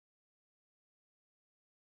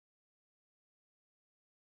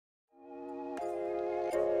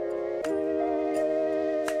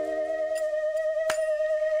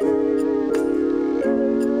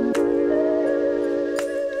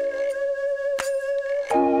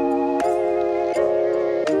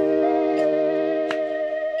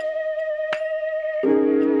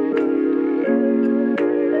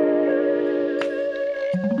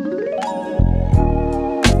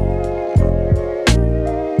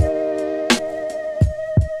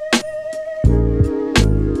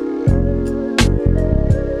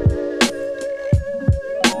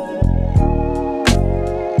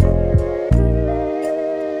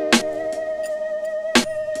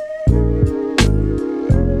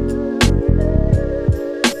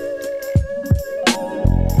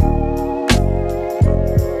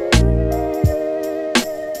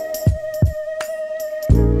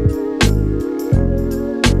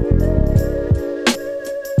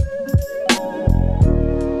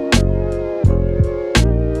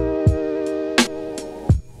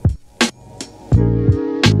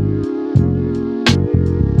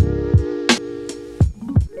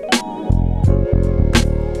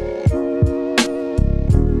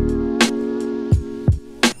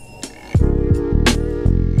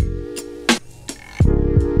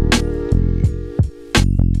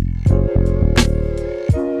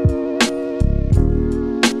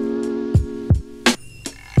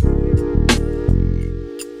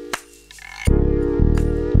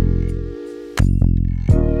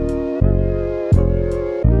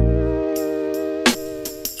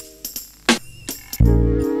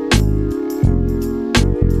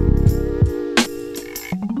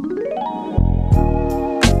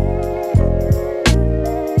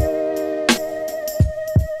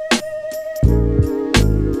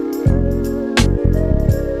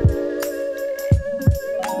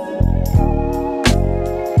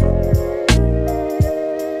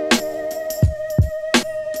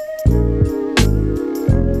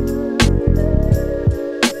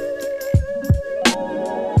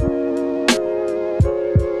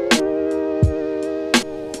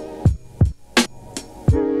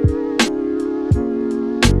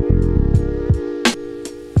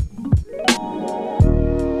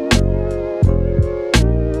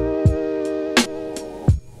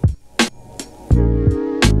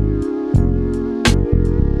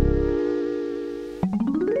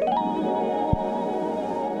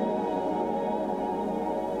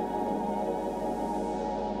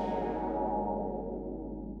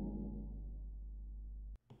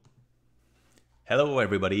Hello,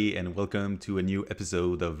 everybody, and welcome to a new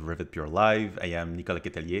episode of Revit Pure Live. I am Nicolas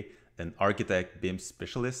Quetelier, an architect, BIM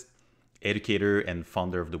specialist, educator, and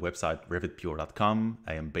founder of the website revitpure.com.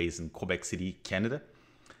 I am based in Quebec City, Canada.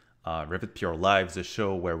 Revit Pure Live is a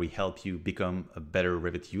show where we help you become a better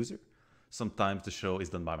Revit user. Sometimes the show is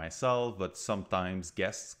done by myself, but sometimes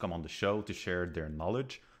guests come on the show to share their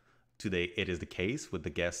knowledge. Today, it is the case with the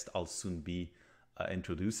guest I'll soon be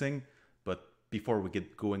introducing. But before we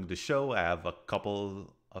get going to the show, I have a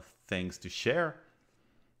couple of things to share.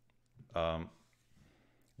 The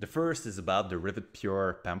first is about the Revit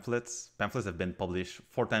Pure pamphlets. Pamphlets have been published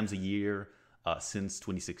 4 times a year since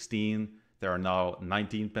 2016. There are now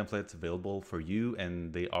 19 pamphlets available for you,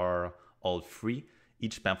 and they are all free.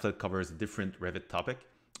 Each pamphlet covers a different Revit topic,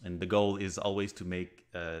 and the goal is always to make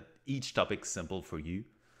each topic simple for you.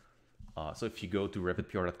 So if you go to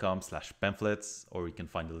revitpure.com/pamphlets, or you can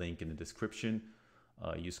find the link in the description,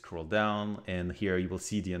 you scroll down and here you will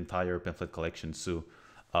see the entire pamphlet collection. So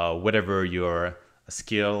whatever your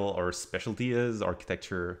skill or specialty is,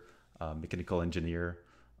 architecture, mechanical engineer,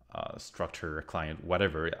 structure, client,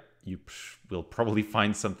 whatever, you will probably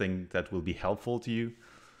find something that will be helpful to you.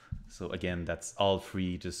 So again, that's all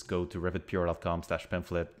free. Just go to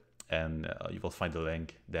revitpure.com/pamphlet and you will find the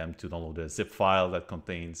link then to download the zip file that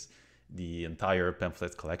contains the entire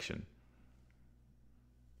pamphlet collection.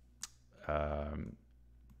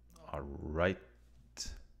 All right,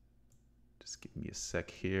 just give me a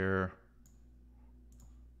sec here.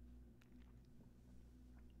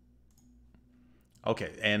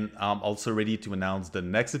 Okay, and I'm also ready to announce the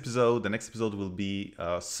next episode. The next episode will be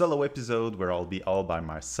a solo episode where I'll be all by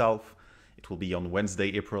myself. It will be on Wednesday,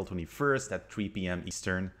 April 21st at 3 p.m.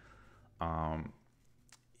 Eastern.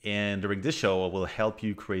 And during this show, I will help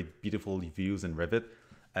you create beautiful views in Revit.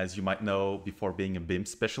 As you might know, before being a BIM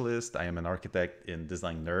specialist, I am an architect and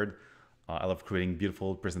design nerd. I love creating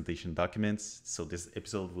beautiful presentation documents. So this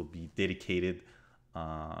episode will be dedicated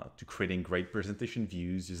to creating great presentation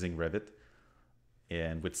views using Revit.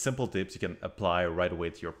 And with simple tips, you can apply right away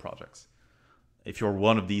to your projects. If you're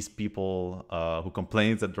one of these people who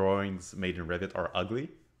complains that drawings made in Revit are ugly,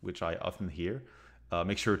 which I often hear,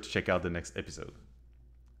 make sure to check out the next episode.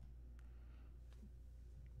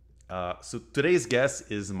 So today's guest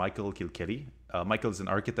is Michael Kilkelly. Michael is an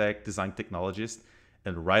architect, design technologist,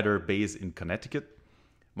 and writer based in Connecticut.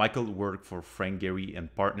 Michael worked for Frank Gehry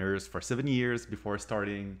and Partners for 7 years before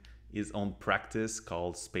starting his own practice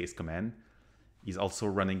called Space Command. He's also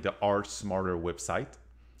running the Art Smarter website,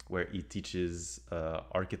 where he teaches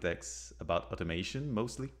architects about automation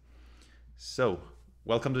mostly. So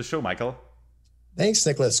welcome to the show, Michael. Thanks,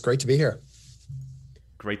 Nicholas. Great to be here.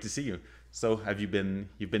 Great to see you. So you've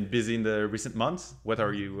been busy in the recent months? What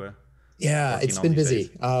are you Yeah, it's been busy.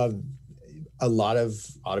 A lot of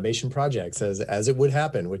automation projects, as it would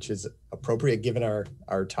happen, which is appropriate given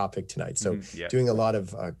our topic tonight. So doing a lot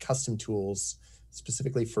of custom tools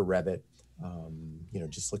specifically for Revit,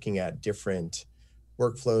 just looking at different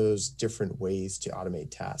workflows, different ways to automate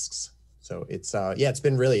tasks. So it's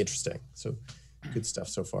been really interesting. So good stuff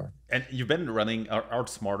so far. And you've been running Art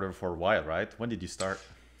Smarter for a while, right? When did you start?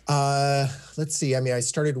 Let's see. I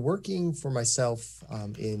started working for myself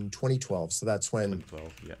in 2012. So that's when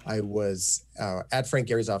I was at Frank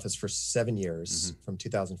Gehry's office for 7 years, from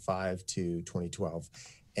 2005 to 2012,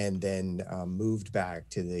 and then moved back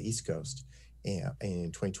to the East Coast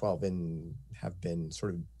in 2012 and have been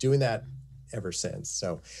sort of doing that ever since.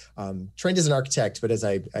 So trained as an architect, but as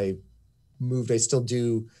I moved, I still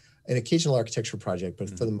do an occasional architecture project, but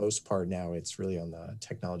for the most part now it's really on the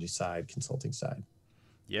technology side, consulting side.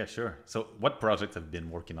 Yeah, sure. So what projects have you been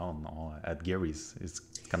working on at Gehry's? It's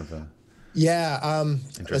kind of a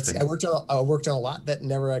let's see. I worked on a lot that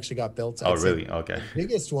never actually got built. Oh, really? Okay. The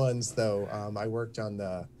biggest ones, though, I worked on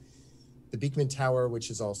the Beekman Tower, which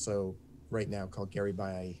is also right now called Gehry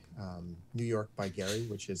by New York by Gehry,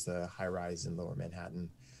 which is the high rise in Lower Manhattan.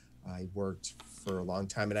 I worked for a long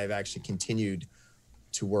time, and I've actually continued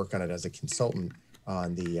to work on it as a consultant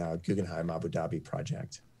on the Guggenheim Abu Dhabi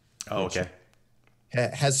project. Oh, okay.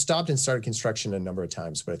 Has stopped and started construction a number of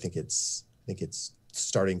times, but I think it's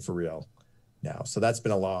starting for real now. So that's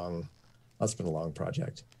been a long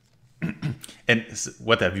project. And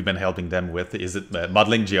what have you been helping them with? Is it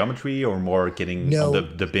modeling geometry or more getting on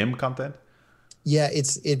the BIM content? Yeah,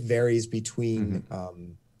 it varies between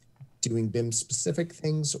doing BIM specific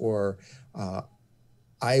things or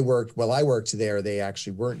I worked there, they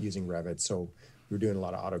actually weren't using Revit, so we were doing a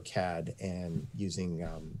lot of AutoCAD and using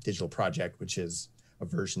Digital Project, which is a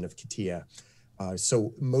version of CATIA.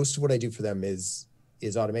 So most of what I do for them is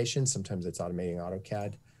automation. Sometimes it's automating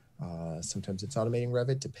AutoCAD. Sometimes it's automating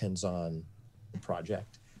Revit. Depends on the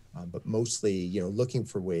project, but mostly, looking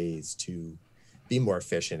for ways to be more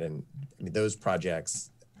efficient. And I mean, those projects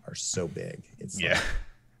are so big. It's like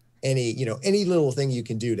any little thing you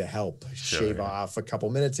can do to help shave off a couple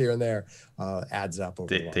minutes here and there adds up over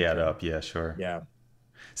the long They add term. up. Yeah, sure. Yeah.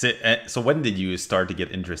 So when did you start to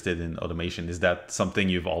get interested in automation? Is that something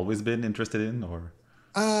you've always been interested in, or?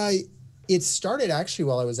 It started actually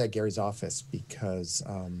while I was at Gary's office because,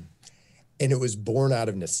 and it was born out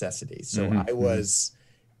of necessity. So I was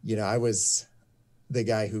the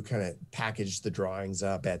guy who kind of packaged the drawings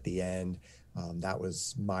up at the end. That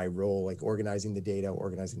was my role, like organizing the data,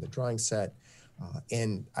 organizing the drawing set.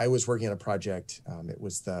 And I was working on a project. It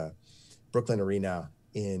was the Brooklyn Arena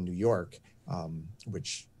in New York,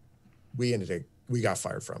 which we got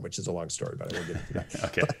fired from, which is a long story, but I won't get into that.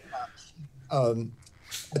 Okay. But,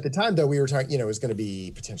 at the time, though, we were talking, it was going to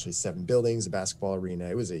be potentially 7 buildings, a basketball arena.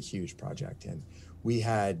 It was a huge project. And we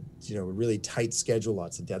had, a really tight schedule,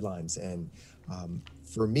 lots of deadlines. And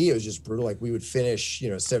for me, it was just brutal. Like we would finish, a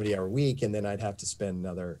 70-hour week, and then I'd have to spend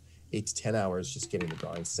another 8 to 10 hours just getting the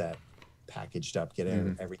drawing set packaged up,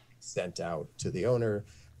 getting everything sent out to the owner,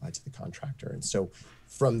 to the contractor. And so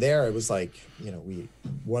from there, it was like,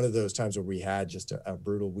 one of those times where we had just a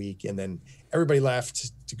brutal week, and then everybody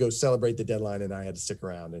left to go celebrate the deadline, and I had to stick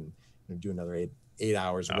around and do another eight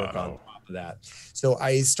hours of work on top of that. So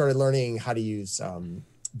I started learning how to use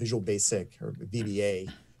Visual Basic or VBA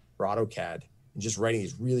for AutoCAD, and just writing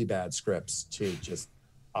these really bad scripts to just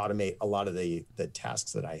automate a lot of the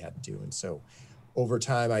tasks that I had to do. And so over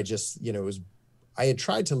time, I just, I had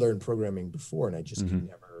tried to learn programming before, and I just could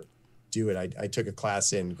never do it. I took a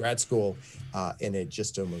class in grad school, and it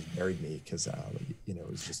just almost buried me because it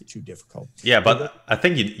was just too difficult. Yeah, but I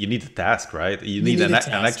think you need a task, right? You need an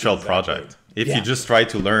actual project. If you just try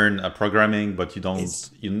to learn programming, but you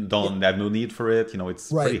don't have no need for it,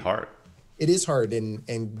 it's pretty hard. It is hard,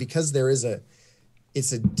 and because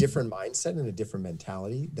it's a different mindset and a different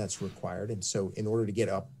mentality that's required, and so in order to get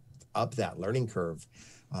up that learning curve,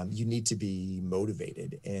 you need to be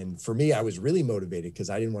motivated. And for me, I was really motivated because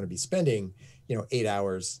I didn't want to be spending, 8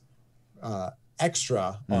 hours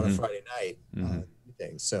extra on a Friday night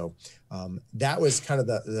thing. So that was kind of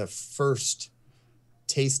the first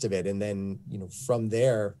taste of it. And then, from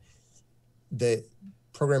there, the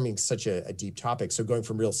programming is such a deep topic. So going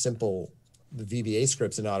from real simple, the VBA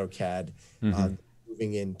scripts in AutoCAD,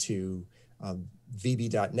 moving into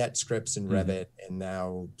VB.NET scripts in Revit, and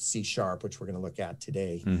now C#, which we're going to look at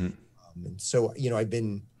today. And so,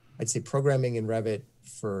 I'd say programming in Revit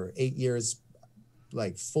for 8 years,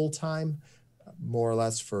 like full time, more or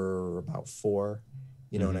less for about 4,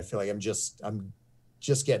 and I feel like I'm just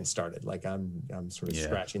getting started. Like I'm sort of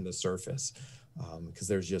scratching the surface, because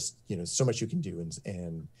there's just, so much you can do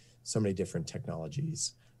and so many different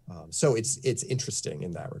technologies. So it's interesting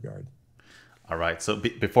in that regard. All right. So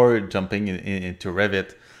before jumping into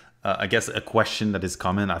Revit, I guess a question that is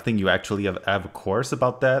common, I think you actually have a course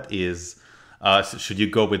about that, is should you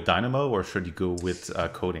go with Dynamo or should you go with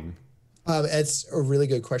coding? It's a really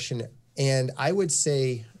good question. And I would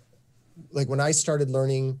say, like when I started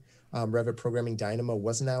learning Revit programming, Dynamo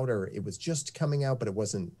wasn't out, or it was just coming out, but it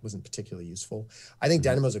wasn't particularly useful. I think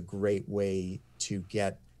Dynamo is a great way to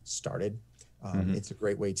get started. It's a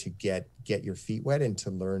great way to get your feet wet and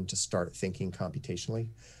to learn to start thinking computationally,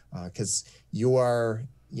 because you are,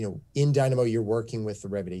 in Dynamo, you're working with the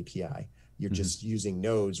Revit API. You're just using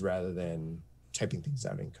nodes rather than typing things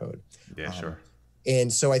out in code. Yeah, sure.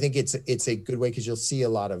 And so I think it's a good way, because you'll see a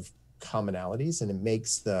lot of commonalities, and it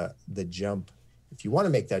makes the jump, if you want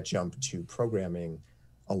to make that jump to programming,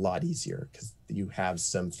 a lot easier, because you have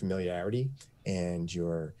some familiarity, and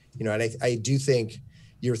and I do think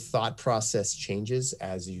your thought process changes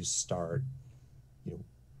as you start,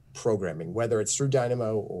 programming, whether it's through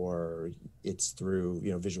Dynamo or it's through,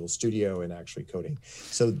 Visual Studio and actually coding.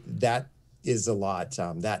 So that is a lot.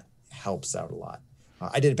 That helps out a lot.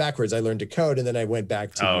 I did it backwards. I learned to code, and then I went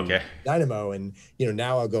back to Dynamo, and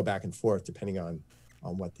now I'll go back and forth depending on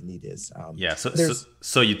what the need is.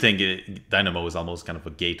 So you think Dynamo is almost kind of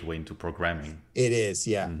a gateway into programming? It is,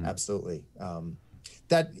 yeah, absolutely.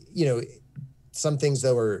 That some things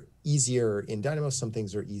though are easier in Dynamo, some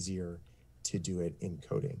things are easier to do it in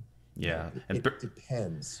coding. Yeah, it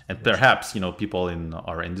depends. And perhaps people in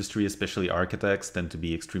our industry, especially architects, tend to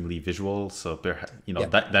be extremely visual. So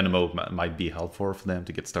Dynamo might be helpful for them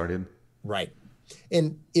to get started. Right.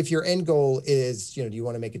 And if your end goal is, do you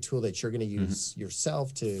want to make a tool that you're going to use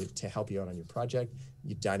yourself to help you out on your project?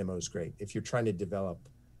 Dynamo is great. If you're trying to develop,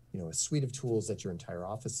 a suite of tools that your entire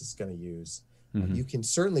office is going to use, you can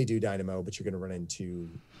certainly do Dynamo, but you're going to run into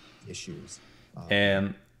issues.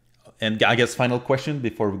 And And I guess final question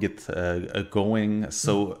before we get going.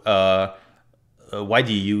 So why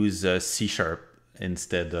do you use C#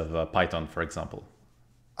 instead of Python, for example?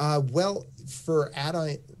 Well, for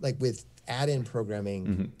add-on, like with add-in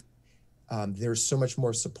programming, there's so much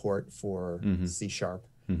more support for C#.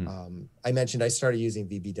 I mentioned I started using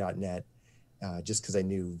VB.NET just because I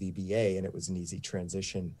knew VBA and it was an easy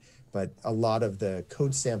transition. But a lot of the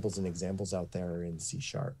code samples and examples out there are in C#.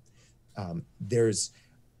 There's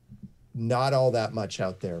not all that much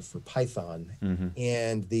out there for Python.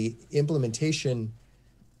 And the implementation,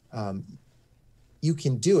 you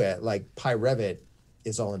can do it, like PyRevit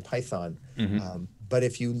is all in Python. But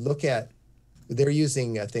if you look at, they're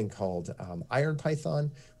using a thing called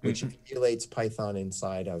IronPython, which emulates Python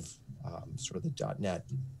inside of sort of the .NET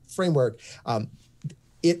framework.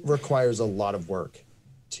 It requires a lot of work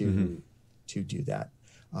to do that.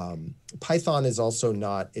 Python is also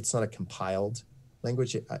it's not a compiled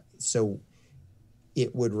language, so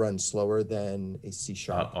it would run slower than a C#.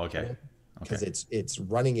 Okay. Because it's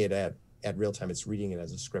running it at real time. It's reading it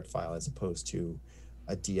as a script file as opposed to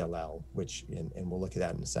a DLL, which, and we'll look at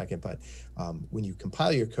that in a second, but when you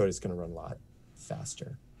compile your code, it's going to run a lot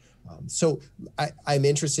faster. So I'm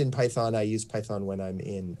interested in Python. I use Python when I'm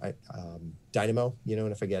in Dynamo,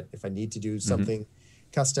 and if I need to do something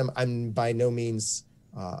custom. I'm by no means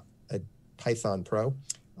a Python pro,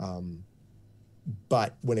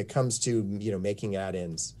 but when it comes to making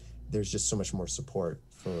add-ins, there's just so much more support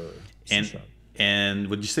for C#. And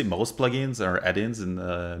would you say most plugins or add-ins in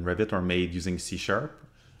Revit are made using C#?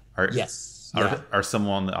 Yes. Are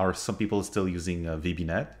some people still using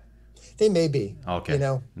VBNet? They may be.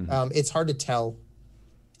 Okay. It's hard to tell.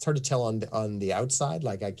 It's hard to tell on the outside.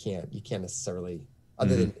 Like you can't necessarily,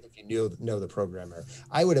 other than if you know the programmer.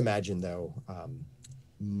 I would imagine though,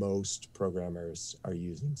 most programmers are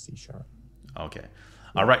using C#. Okay.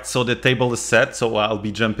 All right. So the table is set. So I'll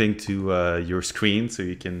be jumping to your screen so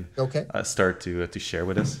you can start to share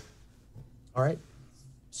with us. All right.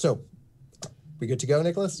 So we good to go,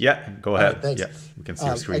 Nicholas? Yeah. Go ahead. Right, thanks. Yeah. We can see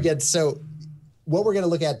your screen. Again, so what we're going to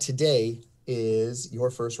look at today is your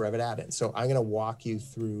first Revit add-in. So I'm going to walk you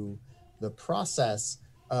through the process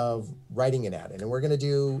of writing an add-in. And we're going to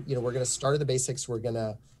do, we're going to start at the basics. We're going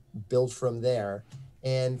to build from there.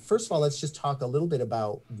 And first of all, let's just talk a little bit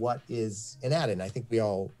about what is an add-in. I think we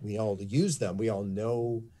all use them. We all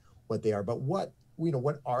know what they are, but what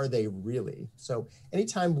are they really? So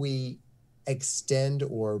anytime we extend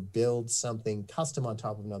or build something custom on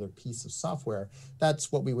top of another piece of software,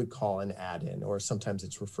 that's what we would call an add-in, or sometimes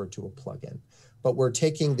it's referred to a plugin. But we're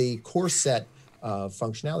taking the core set of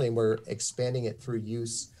functionality and we're expanding it through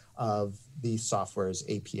use of the software's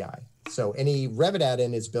API. So any Revit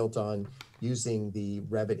add-in is built on using the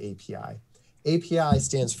Revit API. API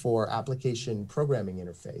stands for Application Programming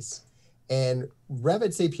Interface. And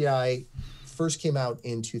Revit's API first came out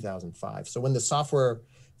in 2005. So when the software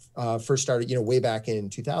first started, way back in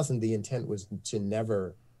 2000, the intent was to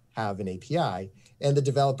never have an API. And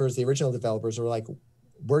the original developers were like,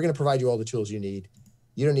 we're going to provide you all the tools you need.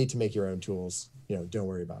 You don't need to make your own tools. Don't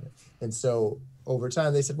worry about it. And so over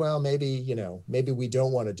time, they said, well, maybe we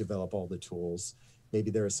don't want to develop all the tools. Maybe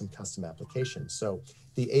there are some custom applications. So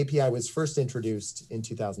the API was first introduced in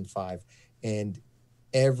 2005, and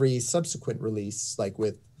every subsequent release, like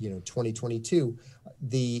with 2022,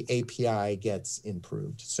 the API gets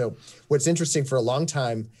improved. So what's interesting, for a long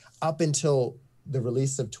time, up until the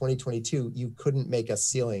release of 2022, you couldn't make a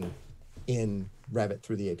ceiling in Revit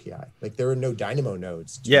through the API. Like there are no Dynamo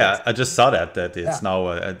nodes. Yeah, I just saw that it's now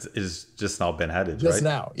it's just now been added. Just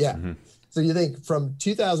now, yeah. So you think from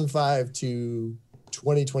 2005 to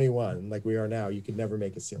 2021, like we are now, you could never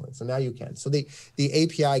make a ceiling. So now you can. So the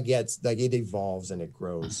API it evolves and it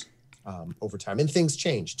grows over time, and things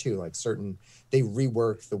change too. Like they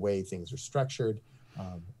rework the way things are structured.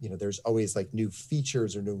 There's always like new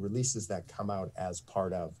features or new releases that come out as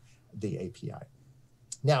part of the API.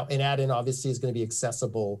 Now, an add-in obviously is going to be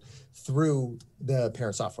accessible through the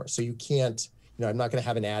parent software. So you can't, I'm not going to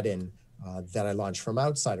have an add-in that I launch from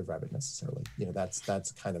outside of Revit necessarily.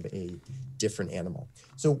 That's kind of a different animal.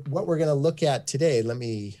 So what we're going to look at today, let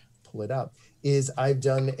me pull it up, is I've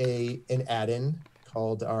done an add-in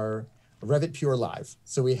called our Revit Pure Live.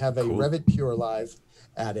 So we have a Revit Pure Live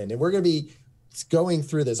add-in, and we're going to be going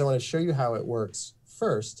through this. I want to show you how it works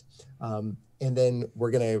first, and then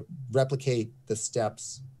we're going to replicate the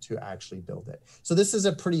steps to actually build it. So this is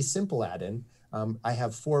a pretty simple add-in. I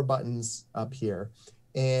have 4 buttons up here,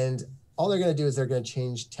 and all they're going to do is they're going to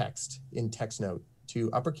change text in text note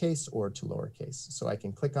to uppercase or to lowercase. So I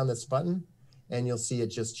can click on this button and you'll see it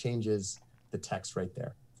just changes the text right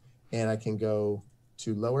there. And I can go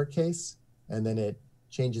to lowercase, and then it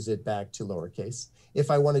changes it back to lowercase.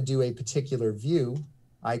 If I want to do a particular view,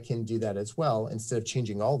 I can do that as well. Instead of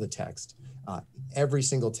changing all the text, every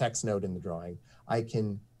single text node in the drawing, I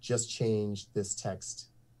can just change this text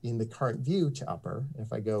in the current view to upper.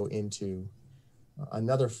 If I go into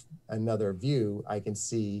another view, I can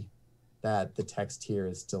see that the text here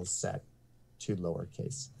is still set to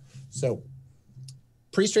lowercase. So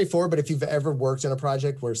pretty straightforward, but if you've ever worked on a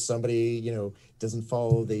project where somebody, you know, doesn't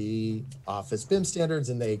follow the office BIM standards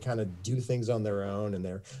and they kind of do things on their own and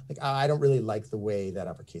they're like, I don't really like the way that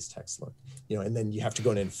uppercase text look, you know, and then you have to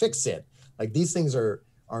go in and fix it. Like these things are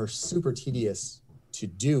super tedious to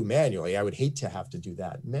do manually. I would hate to have to do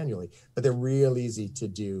that manually, but they're real easy to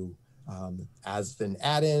do as an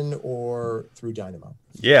add-in or through Dynamo.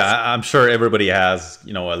 Yeah, I'm sure everybody has,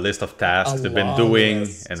 you know, a list of tasks they've been doing,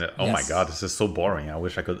 and oh my God, this is so boring. I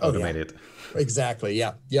wish I could automate it. Exactly.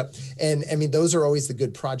 Yeah. Yep. And I mean, those are always the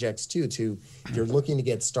good projects too. If you're looking to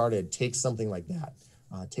get started, take something like that.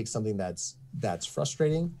 Take something that's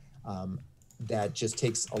frustrating, that just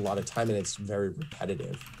takes a lot of time and it's very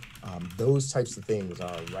repetitive. Those types of things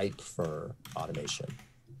are ripe for automation.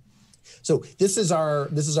 So this is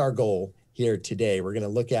our goal here today. We're going to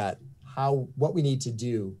look at what we need to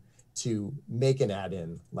do to make an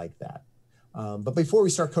add-in like that. But before we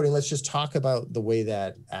start coding, let's just talk about the way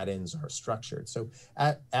that add-ins are structured. So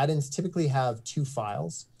add-ins typically have two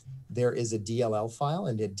files. There is a DLL file,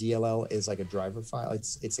 and a DLL is like a driver file.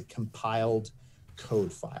 It's a compiled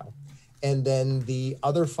code file. And then the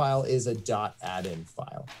other file is a .add-in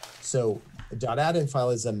file. So a .add-in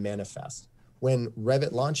file is a manifest. When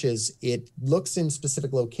Revit launches, it looks in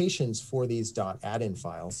specific locations for these .add-in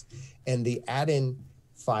files, and the add-in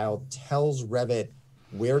file tells Revit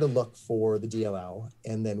where to look for the DLL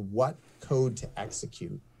and then what code to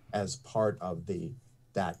execute as part of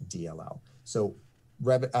that DLL. So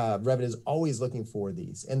Revit is always looking for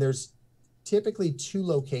these, and there's typically two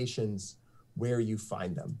locations where you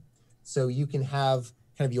find them. So you can have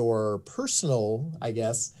kind of your personal, I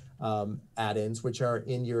guess, add-ins, which are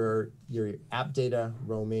in your app data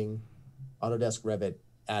roaming Autodesk Revit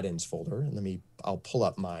add-ins folder. And I'll pull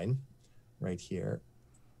up mine right here.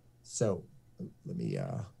 So let me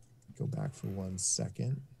go back for 1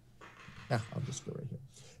 second. I'll just go right here.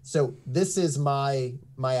 So this is my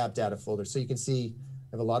app data folder. So you can see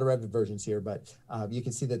I have a lot of Revit versions here, but you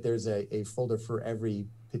can see that there's a folder for every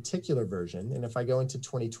particular version. And if I go into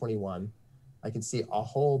 2021, I can see a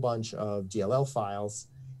whole bunch of DLL files.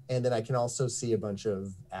 And then I can also see a bunch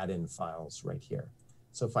of add-in files right here.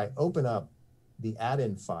 So if I open up the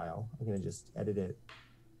add-in file, I'm going to just edit it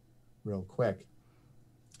real quick.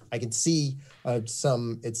 I can see it's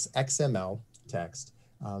XML text,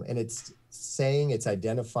 and it's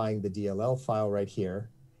identifying the DLL file right here,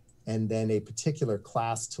 and then a particular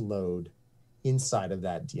class to load inside of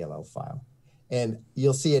that DLL file. And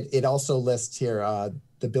you'll see it also lists here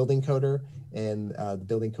the building coder and the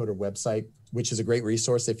building coder website, which is a great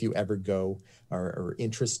resource if you ever go or are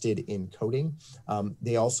interested in coding.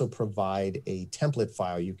 They also provide a template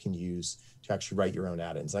file you can use to actually write your own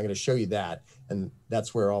add-ins. I'm going to show you that, and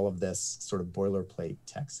that's where all of this sort of boilerplate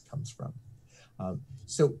text comes from.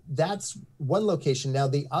 So that's one location. Now,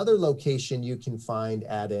 the other location you can find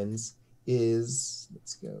add-ins is,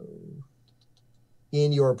 let's go,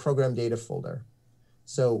 in your program data folder.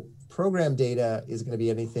 So program data is going to be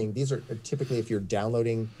anything. These are typically, if you're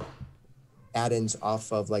downloading add-ins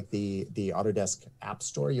off of like the Autodesk App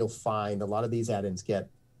Store, you'll find a lot of these add-ins get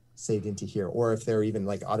saved into here, or if they're even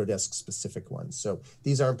like Autodesk specific ones. So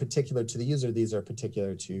these aren't particular to the user, these are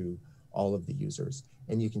particular to all of the users.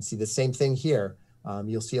 And you can see the same thing here.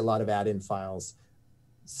 You'll see a lot of add-in files.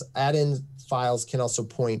 Add-in files can also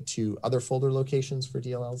point to other folder locations for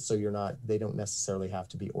DLLs, so they don't necessarily have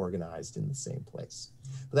to be organized in the same place.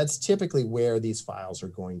 But that's typically where these files are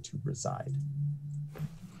going to reside.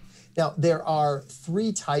 Now, there are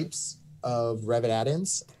three types of Revit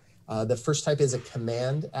add-ins. The first type is a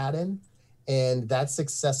command add-in, and that's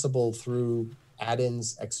accessible through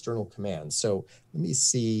add-ins external commands. So let me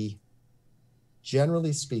see.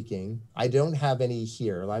 Generally speaking, I don't have any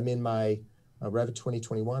here. I'm in my Revit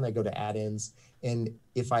 2021. I go to add-ins, and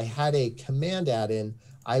if I had a command add-in,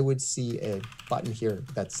 I would see a button here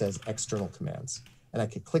that says external commands, and I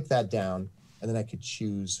could click that down, and then I could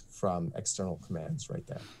choose from external commands right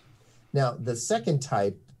there. Now, the second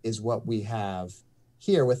type is what we have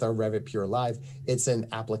here with our Revit Pure Live. It's an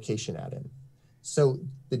application add-in. So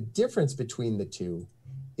the difference between the two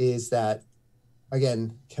is that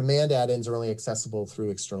Again, command add-ins are only accessible through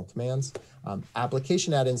external commands.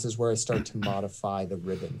 Application add-ins is where I start to modify the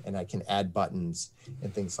ribbon, and I can add buttons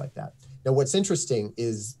and things like that. Now, what's interesting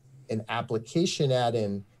is an application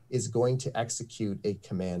add-in is going to execute a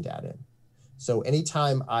command add-in. So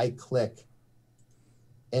anytime I click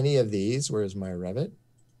any of these, where's my Revit?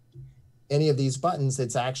 Any of these buttons,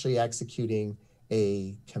 it's actually executing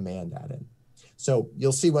a command add-in. So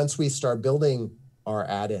you'll see once we start building our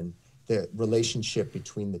add-in, the relationship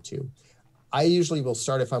between the two. I usually will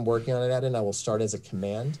start, if I'm working on an add-in, I will start as a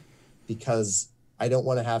command because I don't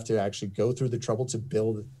want to have to actually go through the trouble to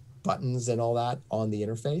build buttons and all that on the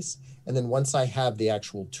interface. And then once I have the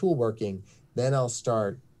actual tool working, then I'll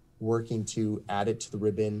start working to add it to the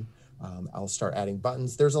ribbon. I'll start adding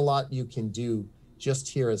buttons. There's a lot you can do just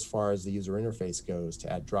here as far as the user interface goes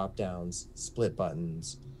to add drop downs, split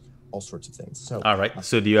buttons, all sorts of things. So, all right.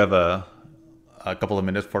 So do you have a couple of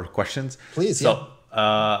minutes for questions? Please. So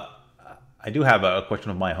I do have a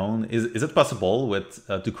question of my own. Is it possible with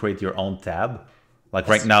to create your own tab? Like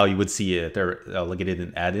right now, you would see it they're located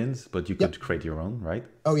in add-ins, but you could create your own, right?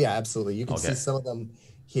 Oh yeah, absolutely. You can see some of them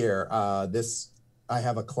here. I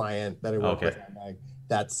have a client that I work with.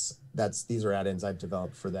 These are add-ins I've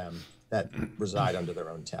developed for them that reside under their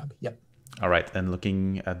own tab. Yep. All right. And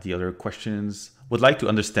looking at the other questions, would like to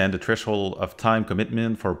understand the threshold of time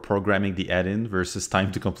commitment for programming the add-in versus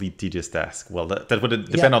time to complete tedious task. Well, that would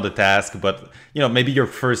depend on the task, but maybe your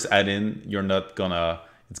first add-in,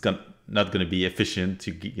 not gonna be efficient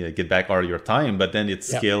to get back all your time, but then it's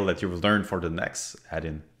skill that you will learn for the next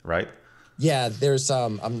add-in, right? Yeah, there's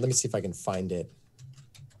let me see if I can find it.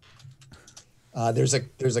 There's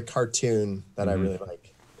a cartoon that I really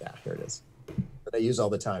like. Yeah, here it is. That I use all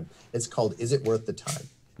the time. It's called "Is It Worth the Time?"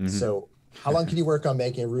 So, how long can you work on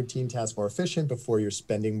making a routine task more efficient before you're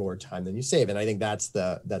spending more time than you save? And I think that's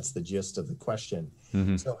the gist of the question.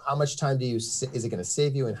 So, how much time is it going to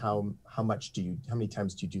save you, and how many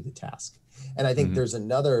times do you do the task? And I think there's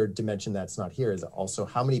another dimension that's not here is also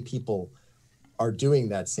how many people are doing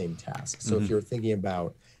that same task. So if you're thinking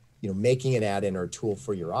about making an add-in or tool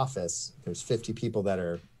for your office, there's 50 people that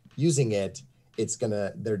are using it.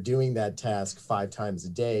 They're doing that task 5 times a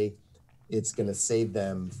day. It's going to save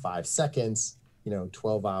them 5 seconds,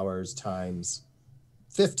 12 hours times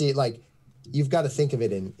 50. Like, you've got to think of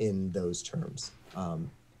it in those terms.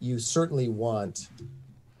 You certainly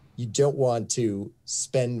you don't want to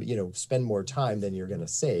spend more time than you're going to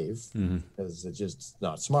save because it's just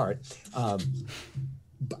not smart.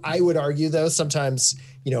 I would argue though, sometimes,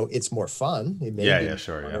 it's more fun. It may be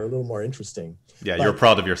sure. Or a little more interesting. Yeah. But you're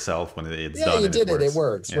proud of yourself when it's done. Yeah, you did it. It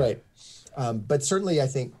works. It works. Right. But certainly I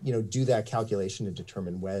think, do that calculation to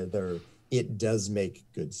determine whether it does make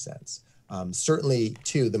good sense. Certainly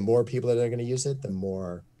too, the more people that are going to use it, the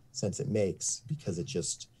more sense it makes because it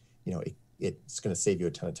just, it's going to save you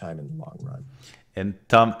a ton of time in the long run. And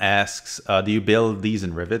Tom asks, do you build these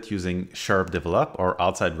in Revit using Sharp Develop or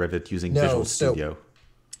outside Revit using Visual Studio?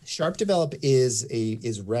 Sharp Develop is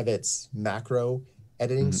Revit's macro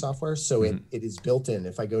editing software. So it is built in.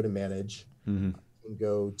 If I go to manage, I can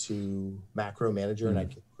go to macro manager and I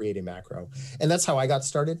can create a macro. And that's how I got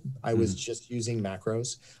started. I was just using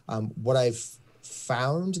macros. What I've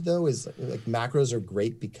found though is like macros are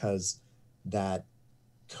great because that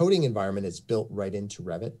coding environment is built right into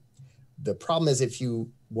Revit. The problem is if you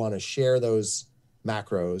want to share those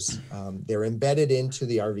macros, they're embedded into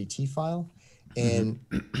the RVT file. And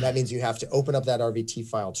that means you have to open up that RVT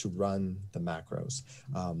file to run the macros.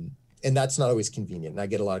 And that's not always convenient. And I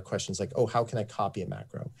get a lot of questions like, oh, how can I copy a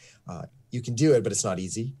macro? You can do it, but it's not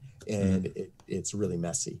easy. And it's really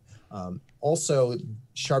messy. Also,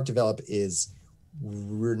 Sharp Develop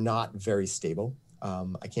we're not very stable.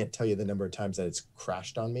 I can't tell you the number of times that it's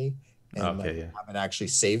crashed on me. And I haven't actually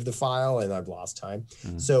saved the file and I've lost time.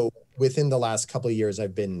 So within the last couple of years,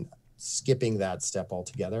 I've been skipping that step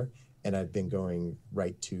altogether. And I've been going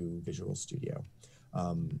right to Visual Studio.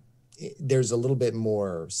 There's a little bit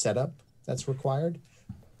more setup that's required,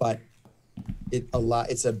 but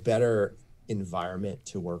it's a better environment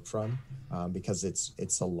to work from because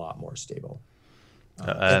it's a lot more stable.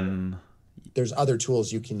 And there's other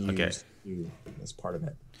tools you can use as part of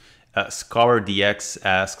it. Scour DX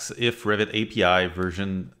asks if Revit API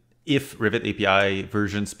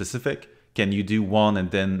version specific. Can you do one and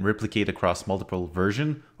then replicate across multiple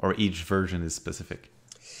versions, or each version is specific?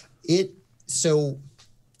 So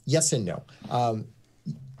yes and no.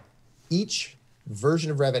 Each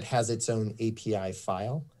version of Revit has its own API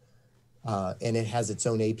file, and it has its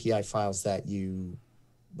own API files that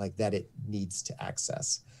it needs to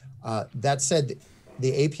access. That said,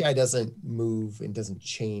 the API doesn't move and doesn't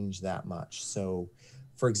change that much. So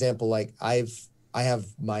for example, like I have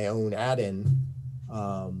my own add-in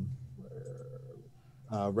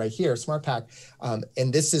right here, Smart Pack.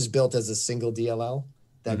 And this is built as a single DLL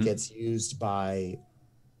that gets used by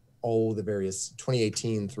all the various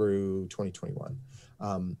 2018 through 2021.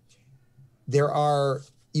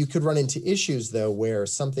 You could run into issues though, where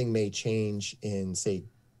something may change in say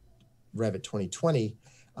Revit 2020.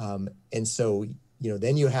 And so,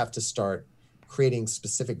 then you have to start creating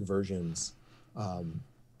specific versions that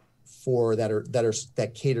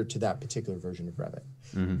cater to that particular version of Revit.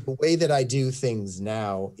 The way that I do things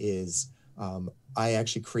now is I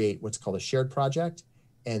actually create what's called a shared project,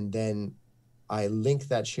 and then I link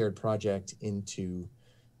that shared project into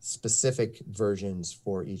specific versions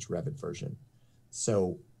for each Revit version.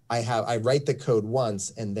 So I write the code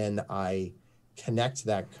once, and then I connect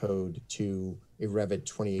that code to a Revit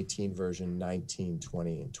 2018 version, 19,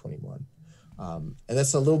 20, and 21. And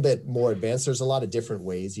that's a little bit more advanced. There's a lot of different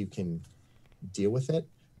ways you can deal with it.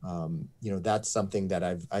 That's something that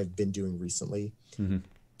I've been doing recently.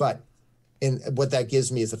 But what that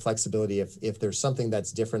gives me is the flexibility. If there's something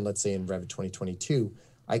that's different, let's say in Revit 2022,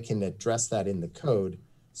 I can address that in the code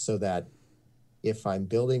so that if I'm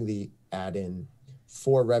building the add-in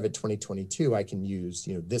for Revit 2022, I can use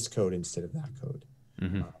this code instead of that code.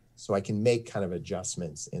 So I can make kind of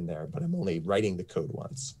adjustments in there, but I'm only writing the code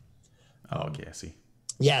once. Oh, okay, I see.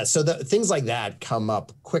 Yeah, so things like that come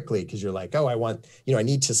up quickly because you're like, oh, I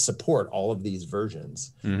need to support all of these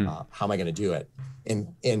versions. How am I going to do it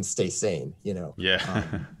and stay sane? Yeah.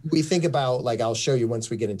 We think about, like, I'll show you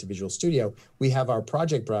once we get into Visual Studio. We have our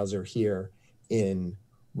project browser here in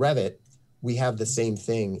Revit. We have the same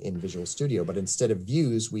thing in Visual Studio, but instead of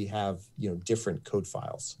views, we have different code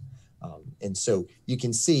files. And so you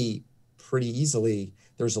can see pretty easily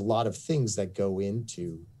there's a lot of things that go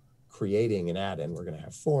into creating an add-in. We're going to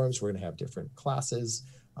have forms, we're going to have different classes,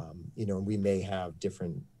 and we may have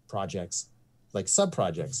different projects like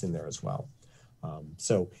sub-projects in there as well.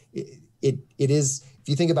 So it is, if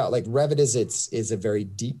you think about, like, Revit is a very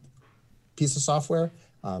deep piece of software.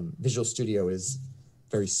 Visual Studio is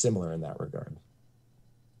very similar in that regard.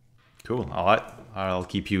 Cool. All right, I'll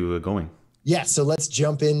keep you going. Yeah, so let's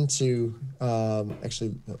jump into,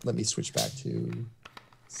 actually, let me switch back to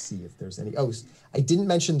see if there's any. Oh, I didn't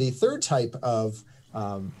mention the third type of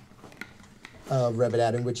Revit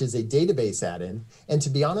add-in, which is a database add-in. And to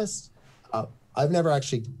be honest, I've never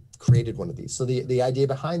actually created one of these. So the idea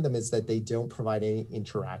behind them is that they don't provide any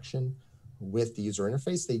interaction with the user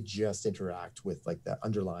interface. They just interact with, like, the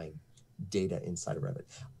underlying data inside of Revit.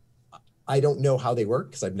 I don't know how they work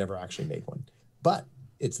because I've never actually made one, but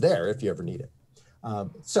it's there if you ever need it.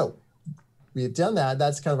 So we've done that.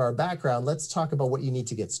 That's kind of our background. Let's talk about what you need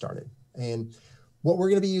to get started. And what we're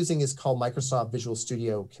going to be using is called Microsoft Visual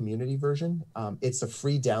Studio Community Version. It's a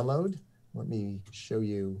free download. Let me show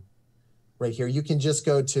you right here. You can just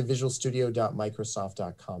go to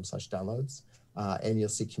visualstudio.microsoft.com/downloads, and you'll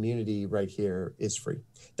see community right here is free.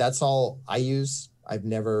 That's all I use. I've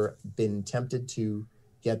never been tempted to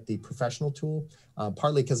get the professional tool,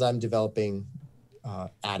 partly because I'm developing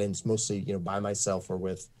add-ins mostly, by myself or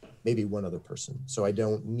with maybe one other person. So I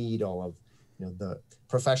don't need all of, the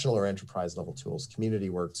professional or enterprise level tools.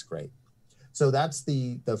 Community works great. So that's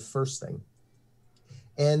the first thing.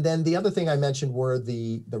 And then the other thing I mentioned were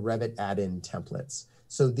the Revit add-in templates.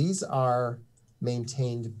 So these are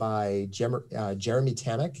maintained by Jeremy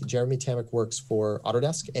Tamick. Jeremy Tamick works for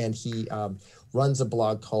Autodesk, and he runs a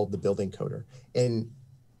blog called The Building Coder. And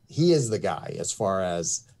he is the guy as far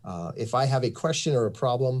as if I have a question or a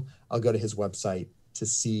problem, I'll go to his website to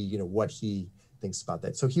see what he thinks about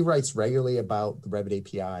that. So he writes regularly about the Revit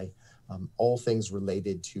API, all things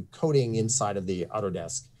related to coding inside of the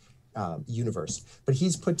Autodesk universe. But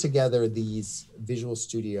he's put together these Visual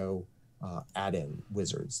Studio add-in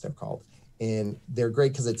wizards, they're called. And they're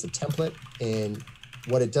great because it's a template. And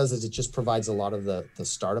what it does is it just provides a lot of the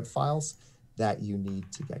startup files that you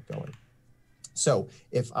need to get going. So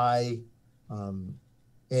if I,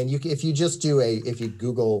 if you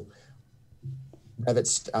Google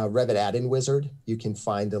Revit add-in wizard, you can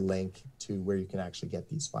find a link to where you can actually get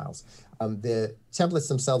these files. The templates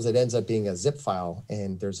themselves, it ends up being a zip file,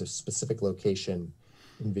 and there's a specific location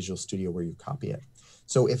in Visual Studio where you copy it.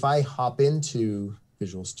 So if I hop into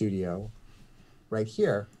Visual Studio right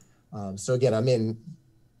here, so again, I'm in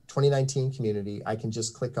 2019 community, I can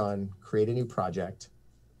just click on create a new project,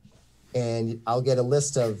 and I'll get a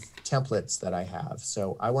list of templates that I have.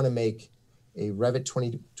 So I want to make a Revit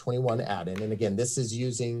 2021 add-in. And again, this is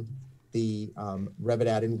using the Revit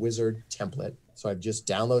add-in wizard template. So I've just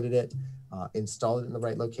downloaded it, installed it in the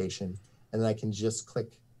right location, and then I can just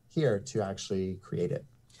click here to actually create it.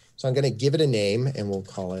 So I'm going to give it a name, and we'll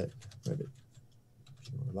call it Revit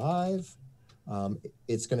Pure Live.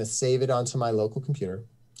 It's going to save it onto my local computer,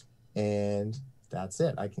 and that's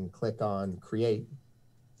it. I can click on Create,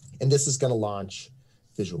 and this is going to launch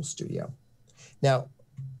Visual Studio. Now,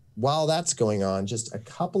 while that's going on, just a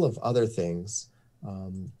couple of other things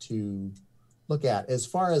to look at as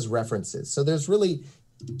far as references. So there's really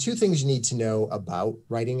two things you need to know about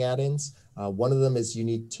writing add-ins. One of them is you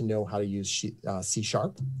need to know how to use C#.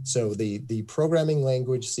 So the programming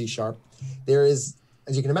language C#, there is,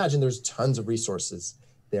 as you can imagine, there's tons of resources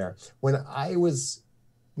there. When I was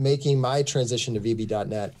making my transition to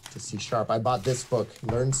VB.NET to C#, I bought this book,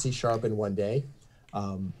 Learn C# in One Day.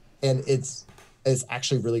 And it's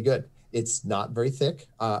actually really good. It's not very thick.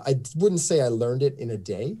 I wouldn't say I learned it in a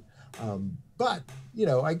day, but you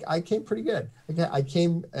know, I came pretty good. I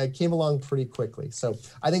came along pretty quickly. So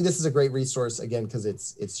I think this is a great resource, again, because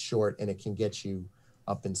it's short and it can get you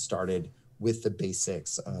up and started with the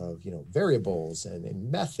basics of, you know, variables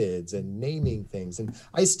and methods and naming things. And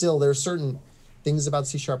there are certain things about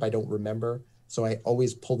C# I don't remember. So I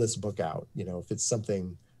always pull this book out. You know, if it's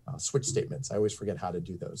something, switch statements, I always forget how to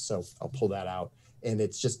do those. So I'll pull that out, and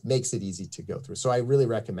it just makes it easy to go through. So I really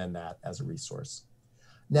recommend that as a resource.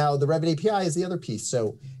 Now, the Revit API is the other piece.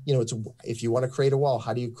 So, you know, if you want to create a wall,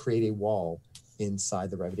 how do you create a wall inside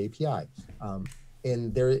the Revit API?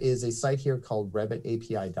 And there is a site here called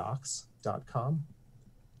revitapidocs.com.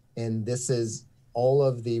 And this is all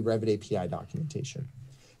of the Revit API documentation.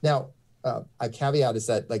 Now, a caveat is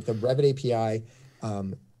that, like, the Revit API,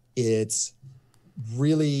 it's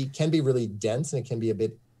really can be really dense, and it can be a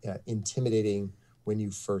bit intimidating when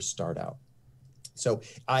you first start out. So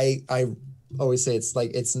I always say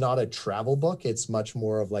it's not a travel book. It's much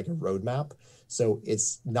more of like a roadmap. So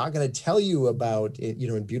it's not going to tell you about, you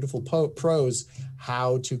know, in beautiful prose,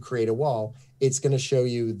 how to create a wall. It's going to show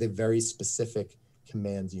you the very specific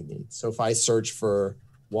commands you need. So if I search for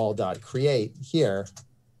wall.create here,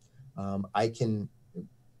 I didn't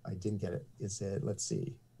get it. Is it, let's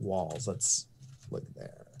see, walls. Let's look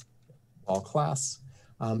there. Wall class.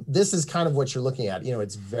 This is kind of what you're looking at. You know,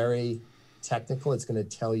 it's very technical. It's going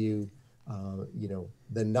to tell you, you know,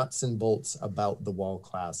 the nuts and bolts about the wall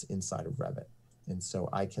class inside of Revit. And so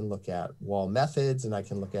I can look at wall methods, and I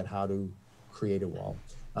can look at how to create a wall.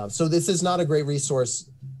 So this is not a great resource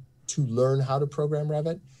to learn how to program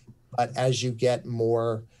Revit, but as you get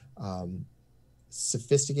more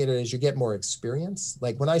sophisticated, as you get more experience,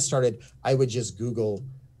 like when I started, I would just Google,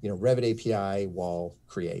 you know, Revit API wall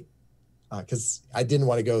create, because I didn't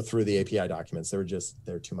want to go through the API documents.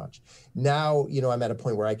 They're too much. Now, you know, I'm at a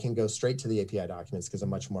point where I can go straight to the API documents because I'm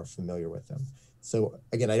much more familiar with them. So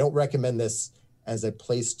again, I don't recommend this as a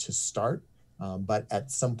place to start, but at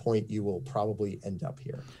some point you will probably end up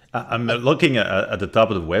here. I'm looking at the top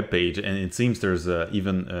of the web page, and it seems there's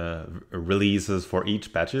even releases for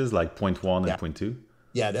each patches, like 0.1 and 0.2.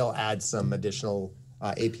 Yeah, they'll add some additional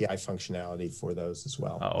API functionality for those as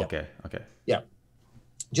well. Oh, okay, okay. Yeah.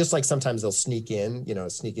 Just like sometimes they'll sneak in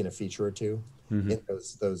a feature or two in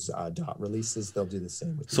those dot releases, they'll do the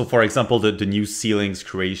same with So for example, the new ceilings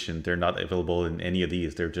creation, they're not available in any of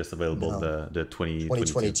these. They're just available the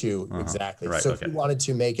 2022. Exactly. Right, so if you wanted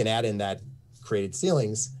to make an add-in that created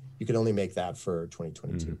ceilings, you could only make that for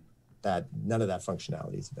 2022. That none of that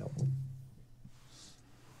functionality is available.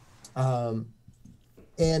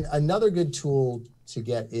 And another good tool to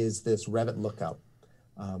get is this Revit Lookup.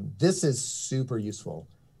 This is super useful.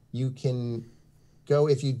 You can go,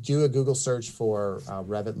 if you do a Google search for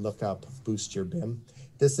Revit Lookup Boost Your BIM,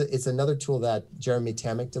 it's another tool that Jeremy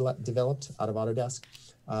Tamick developed out of Autodesk.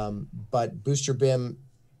 But Boost Your BIM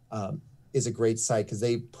is a great site because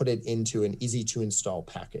they put it into an easy to install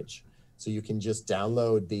package. So you can just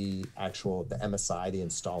download the MSI, the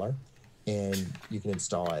installer, and you can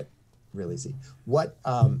install it real easy. What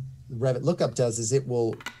Revit Lookup does is it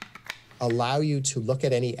will allow you to look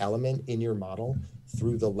at any element in your model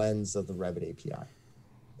through the lens of the Revit API.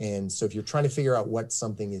 And so if you're trying to figure out what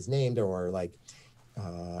something is named, or like,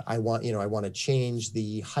 I want to change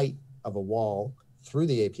the height of a wall through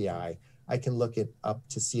the API, I can look it up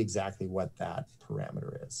to see exactly what that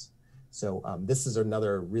parameter is. So this is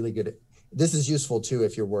another really good, this is useful too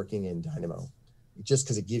if you're working in Dynamo, just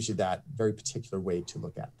because it gives you that very particular way to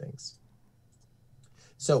look at things.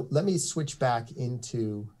 So let me switch back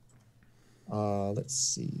into, let's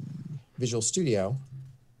see, Visual Studio.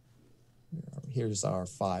 Here's our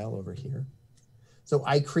file over here. So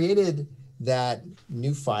I created that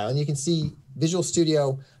new file, and you can see Visual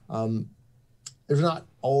Studio, There's not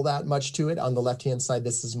all that much to it. On the left-hand side,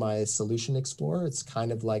 this is my Solution Explorer. It's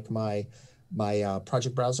kind of like my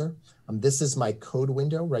project browser. This is my code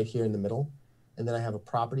window right here in the middle. And then I have a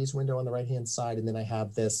properties window on the right-hand side. And then I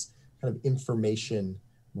have this kind of information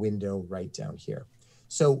window right down here.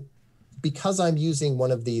 So because I'm using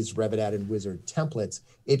one of these Revit Add-in Wizard templates,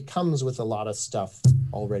 it comes with a lot of stuff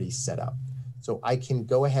already set up. So I can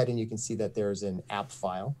go ahead and you can see that there's an app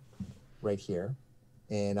file right here.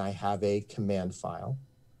 And I have a command file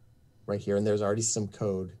right here. And there's already some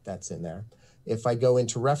code that's in there. If I go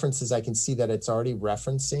into references, I can see that it's already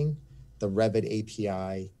referencing the Revit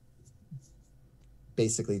API,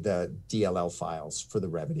 basically the DLL files for the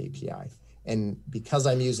Revit API. And because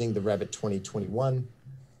I'm using the Revit 2021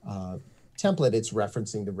 template, it's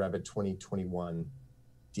referencing the Revit 2021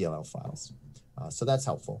 DLL files. So that's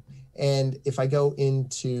helpful. And if I go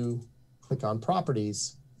into, click on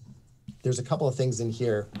properties, there's a couple of things in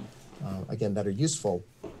here, again, that are useful.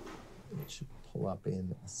 It should pull up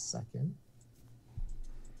in a second.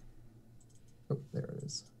 Oh, there it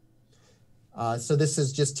is. So this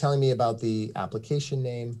is just telling me about the application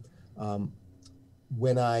name.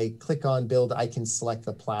 When I click on build, I can select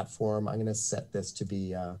the platform. I'm going to set this to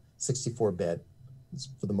be 64-bit.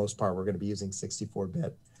 For the most part, we're going to be using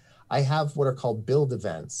 64-bit. I have what are called build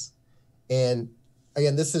events. And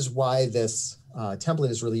again, this is why this template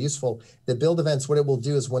is really useful. The build events, what it will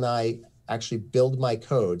do is when I actually build my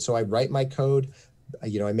code, so I write my code, I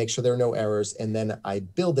make sure there are no errors, and then I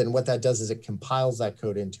build it. And what that does is it compiles that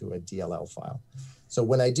code into a DLL file. So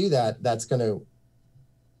when I do that, that's going to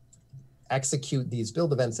execute these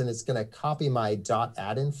build events, and it's going to copy my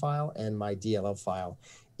 .addin file and my DLL file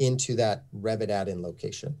into that Revit add-in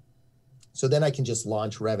location. So then I can just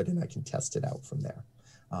launch Revit and I can test it out from there.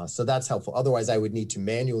 So that's helpful. Otherwise, I would need to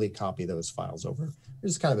manually copy those files over.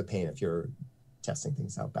 It's kind of a pain if you're testing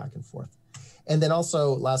things out back and forth. And then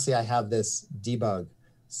also, lastly, I have this debug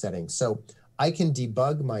setting. So I can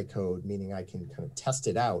debug my code, meaning I can kind of test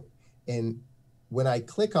it out. And when I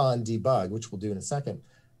click on debug, which we'll do in a second,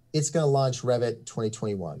 it's going to launch Revit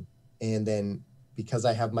 2021. And then because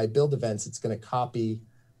I have my build events, it's going to copy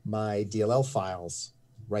my DLL files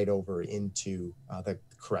right over into the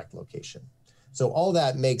correct location. So all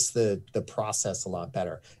that makes the process a lot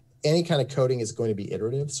better. Any kind of coding is going to be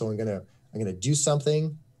iterative. So I'm gonna do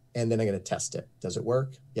something and then I'm gonna test it. Does it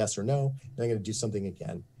work? Yes or no? Then I'm gonna do something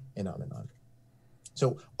again and on and on.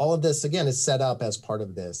 So all of this again is set up as part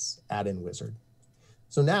of this add-in wizard.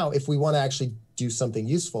 So now if we want to actually do something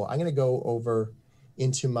useful, I'm gonna go over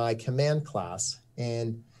into my command class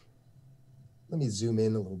and let me zoom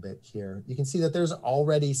in a little bit here. You can see that there's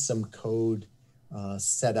already some code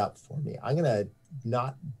set up for me. I'm gonna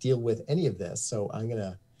not deal with any of this. So I'm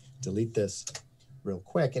gonna delete this real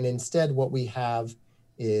quick. And instead what we have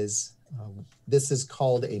is, this is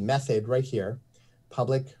called a method right here,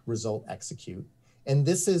 public result execute. And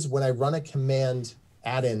this is when I run a command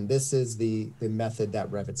add-in, this is the method that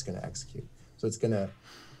Revit's gonna execute. So it's gonna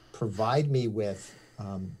provide me with,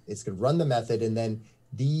 it's gonna run the method, and then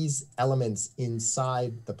these elements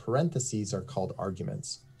inside the parentheses are called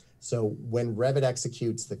arguments. So when Revit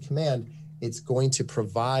executes the command, it's going to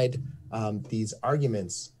provide these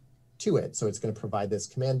arguments to it. So it's going to provide this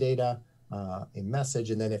command data, a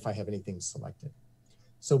message, and then if I have anything selected.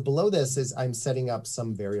 So below this is I'm setting up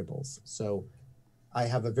some variables. So I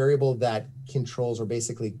have a variable that controls or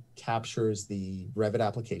basically captures the Revit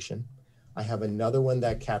application. I have another one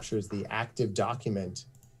that captures the active document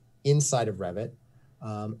inside of Revit.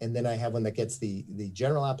 And then I have one that gets the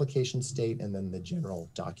general application state and then the general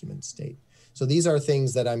document state. So these are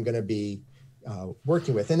things that I'm going to be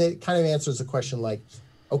working with. And it kind of answers the question like,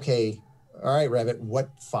 okay, all right, Revit, what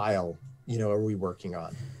file are we working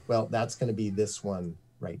on? Well, that's going to be this one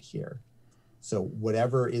right here. So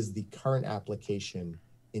whatever is the current application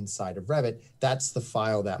inside of Revit, that's the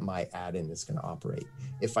file that my add-in is going to operate.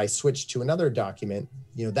 If I switch to another document,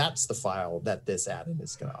 that's the file that this add-in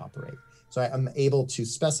is going to operate. So I'm able to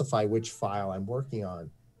specify which file I'm working on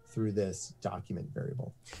through this document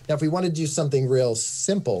variable. Now, if we want to do something real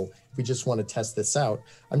simple, if we just want to test this out,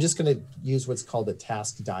 I'm just going to use what's called a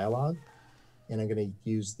task dialog, and I'm going to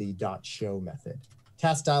use the .show method.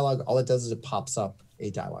 Task dialog, all it does is it pops up a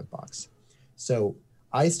dialog box. So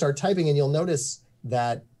I start typing, and you'll notice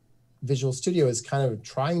that Visual Studio is kind of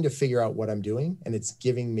trying to figure out what I'm doing, and it's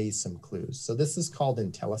giving me some clues. So this is called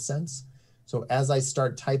IntelliSense. So as I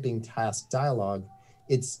start typing task dialog,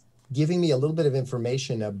 it's giving me a little bit of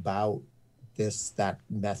information about that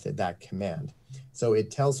method, that command. So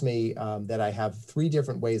it tells me that I have 3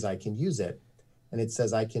 different ways I can use it. And it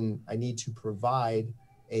says I need to provide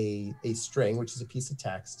a string, which is a piece of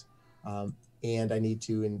text, and I need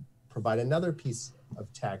to provide another piece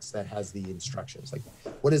of text that has the instructions, like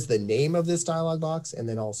what is the name of this dialog box, and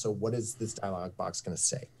then also what is this dialog box going to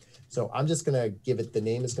say. So I'm just going to give it, the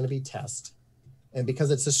name is going to be test, and because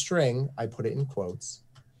it's a string, I put it in quotes.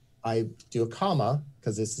 I do a comma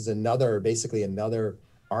because this is basically another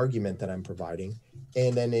argument that I'm providing,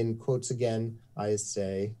 and then in quotes again, I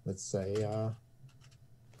say, let's say,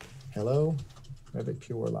 hello, Revit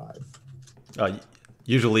Pure Live.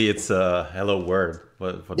 Usually it's a hello word.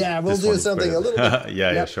 Yeah, we'll do something a little bit.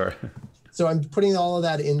 Yeah, sure. So I'm putting all of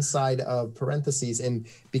that inside of parentheses. And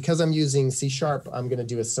because I'm using C#, I'm going to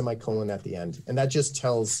do a semicolon at the end. And that just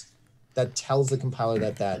tells the compiler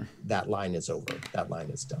that line is over. That line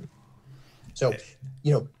is done. So,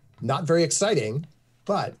 not very exciting,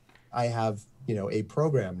 but I have, a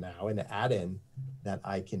program now, an add-in that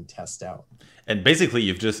I can test out. And basically,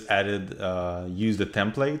 you've just used a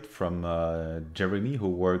template from Jeremy, who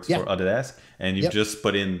works for Autodesk, and you've just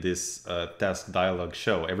put in this task dialog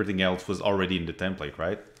show. Everything else was already in the template,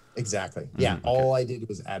 right? Exactly. Yeah. Okay. All I did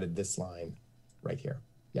was added this line right here.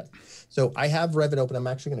 Yeah. So I have Revit open. I'm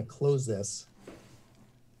actually going to close this.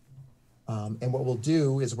 And what we'll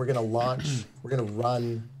do is we're going to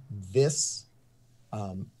run this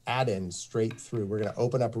add-in straight through. We're going to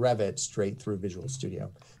open up Revit straight through Visual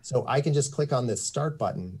Studio. So I can just click on this start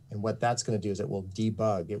button, and what that's going to do is it will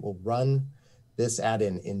debug. It will run this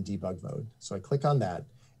add-in in debug mode. So I click on that.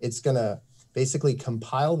 It's going to basically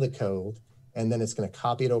compile the code, and then it's going to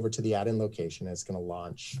copy it over to the add-in location, and it's going to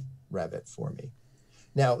launch Revit for me.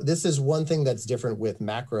 Now, this is one thing that's different with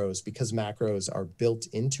macros. Because macros are built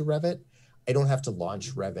into Revit, I don't have to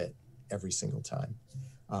launch Revit every single time.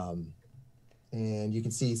 And you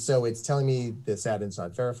can see, so it's telling me this add-in's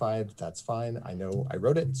not verified. That's fine. I know I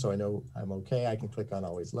wrote it, so I know I'm okay. I can click on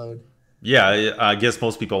always load. Yeah, I guess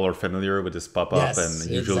most people are familiar with this pop-up, and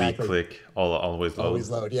usually click always load. Always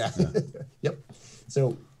load, yeah. Yep.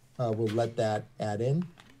 So we'll let that add in,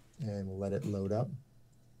 and we'll let it load up.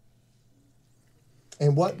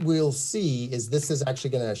 And what we'll see is this is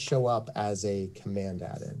actually going to show up as a command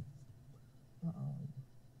add-in.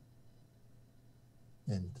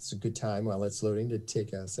 And it's a good time while it's loading to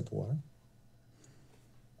take a sip of water.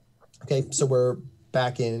 Okay, so we're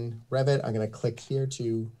back in Revit. I'm going to click here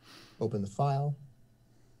to open the file.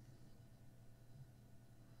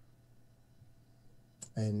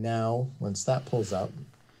 And now, once that pulls up,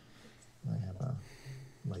 I have a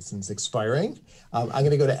license expiring. I'm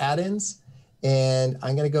going to go to add-ins, and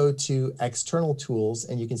I'm going to go to external tools.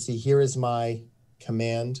 And you can see here is my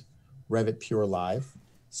command, Revit Pure Live.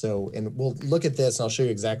 So, and we'll look at this, and I'll show you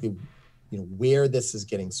exactly, where this is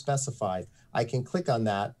getting specified. I can click on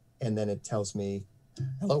that, and then it tells me,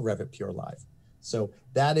 hello, Revit Pure Live. So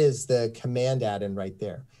that is the command add-in right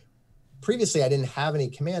there. Previously, I didn't have any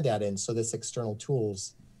command add-in, so this external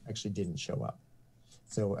tools actually didn't show up.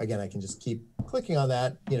 So again, I can just keep clicking on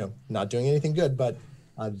that, not doing anything good, but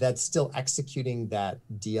that's still executing that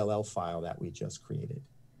DLL file that we just created.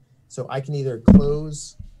 So I can either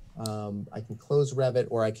close Revit,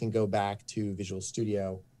 or I can go back to Visual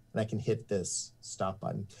Studio, and I can hit this stop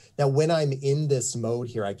button. Now, when I'm in this mode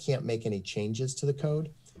here, I can't make any changes to the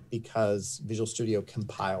code because Visual Studio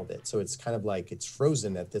compiled it. So it's kind of like it's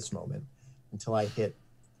frozen at this moment until I hit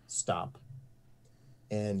stop.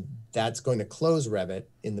 And that's going to close Revit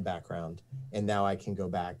in the background. And now I can go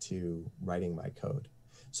back to writing my code.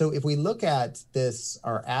 So if we look at this,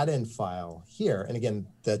 our add-in file here, and again,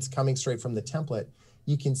 that's coming straight from the template,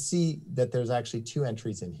 you can see that there's actually two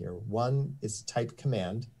entries in here. One is type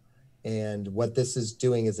command, and what this is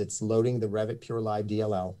doing is it's loading the Revit Pure Live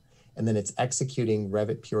DLL, and then it's executing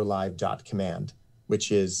Revit Pure Live.command,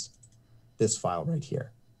 which is this file right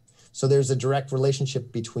here. So there's a direct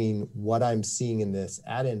relationship between what I'm seeing in this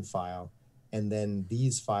add-in file and then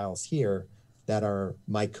these files here that are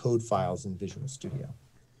my code files in Visual Studio.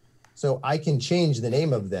 So I can change the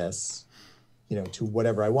name of this, to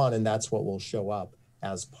whatever I want, and that's what will show up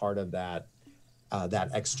as part of that, that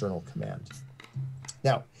external command.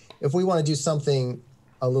 Now, if we want to do something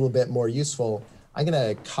a little bit more useful, I'm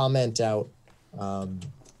going to comment out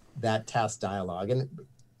that task dialog. And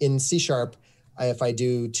in C#, if I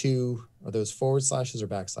do are those forward slashes or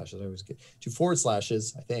backslashes? I always get 2 forward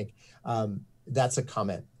slashes, I think. That's a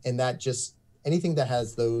comment. And that just, anything that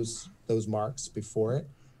has those marks before it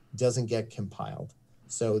doesn't get compiled.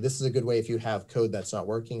 So this is a good way if you have code that's not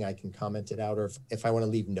working, I can comment it out. Or if I want to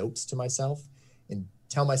leave notes to myself and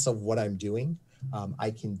tell myself what I'm doing,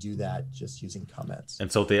 I can do that just using comments.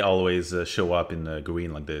 And so they always show up in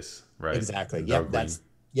green like this, right? Exactly. Yep.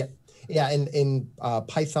 Yeah. And in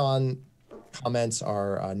Python, comments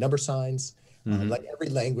are number signs. Like every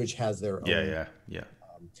language has their own. Yeah.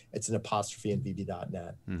 It's an apostrophe in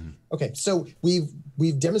VB.net. Okay, so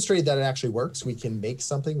we've demonstrated that it actually works. We can make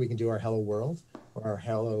something. We can do our hello world or our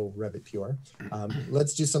hello Revit Pure.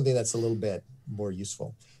 Let's do something that's a little bit more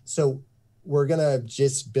useful. So we're gonna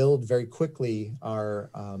just build very quickly our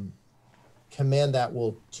command that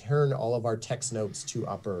will turn all of our text notes to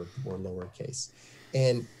upper or lowercase.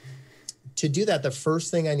 And to do that, the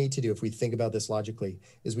first thing I need to do, if we think about this logically,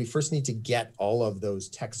 is we first need to get all of those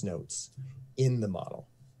text notes in the model.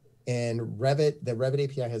 And the Revit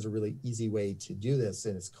API has a really easy way to do this,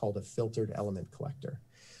 and it's called a filtered element collector.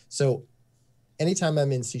 So anytime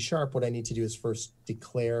I'm in C#, what I need to do is first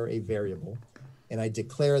declare a variable, and I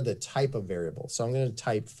declare the type of variable. So I'm going to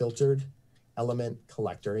type filtered element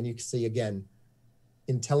collector, and you can see again,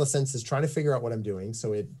 IntelliSense is trying to figure out what I'm doing,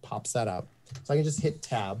 so it pops that up. So I can just hit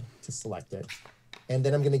tab to select it, and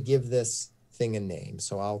then I'm going to give this thing a name.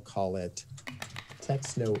 So I'll call it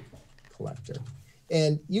text note collector.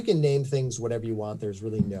 And you can name things whatever you want. There's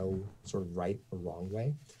really no sort of right or wrong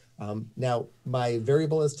way. Now, my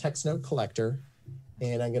variable is text note collector,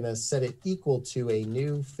 and I'm going to set it equal to a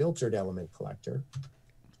new filtered element collector.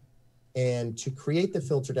 And to create the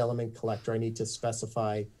filtered element collector, I need to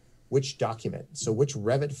specify which document. So which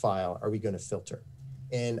Revit file are we going to filter?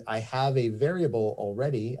 And I have a variable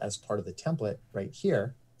already as part of the template right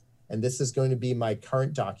here. And this is going to be my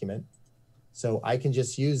current document. So I can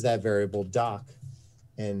just use that variable doc.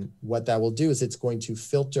 And what that will do is it's going to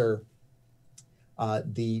filter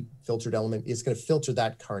the filtered element. It's going to filter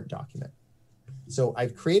that current document. So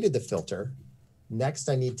I've created the filter. Next,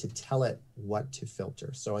 I need to tell it what to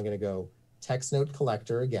filter. So I'm going to go text note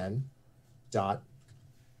collector again, dot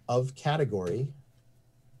of category.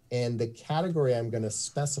 And the category I'm going to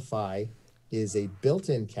specify is a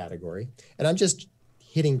built-in category. And I'm just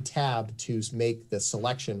hitting tab to make the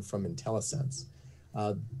selection from IntelliSense.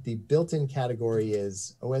 The built-in category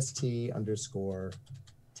is OST underscore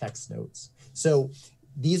text notes. So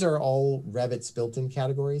these are all Revit's built-in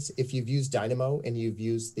categories. If you've used Dynamo and you've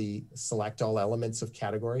used the select all elements of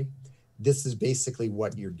category, this is basically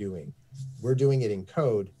what you're doing. We're doing it in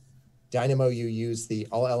code. Dynamo, you use the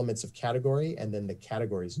all elements of category and then the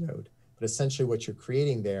categories node. But essentially what you're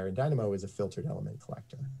creating there in Dynamo is a filtered element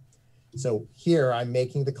collector. So here I'm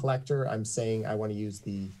making the collector. I'm saying I want to use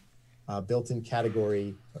the built-in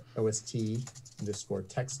category OST underscore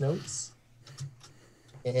text notes.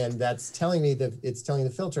 And that's telling me that it's telling the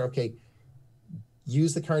filter, okay,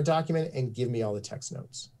 use the current document and give me all the text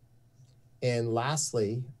notes. And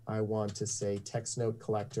lastly, I want to say text note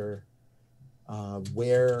collector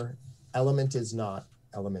where element is not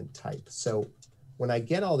element type. So when I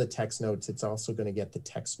get all the text notes, it's also going to get the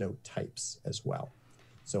text note types as well.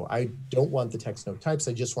 So I don't want the text note types.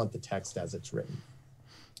 I just want the text as it's written.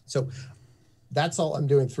 So that's all I'm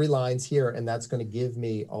doing, 3 lines here, and that's going to give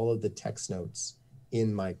me all of the text notes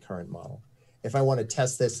in my current model. If I want to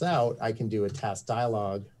test this out, I can do a task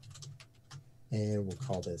dialog, and we'll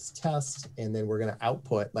call this test, and then we're going to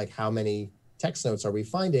output like how many text notes are we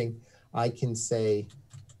finding. I can say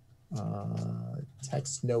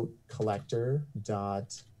text note collector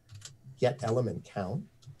dot get element count.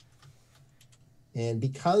 And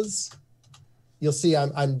because you'll see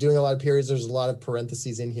I'm doing a lot of periods, there's a lot of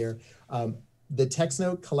parentheses in here. The text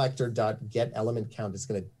note collector dot get element count is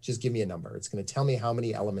going to just give me a number. It's going to tell me how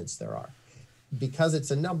many elements there are. Because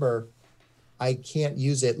it's a number, I can't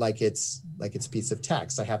use it like it's a piece of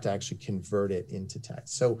text. I have to actually convert it into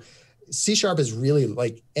text. So C# is really,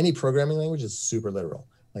 like any programming language, is super literal.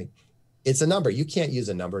 Like it's a number. You can't use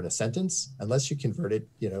a number in a sentence unless you convert it,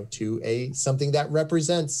 to something that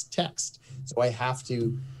represents text. So I have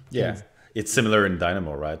to. Yeah, it's similar in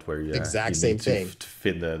Dynamo, right? Where you same thing. To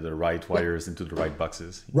fit the right wires into the right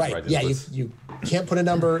boxes. Right. Right, yeah. You can't put a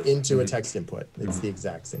number into a text input. It's the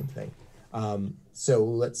exact same thing. So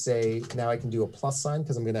let's say now I can do a plus sign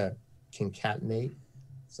because I'm going to concatenate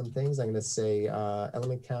some things. I'm going to say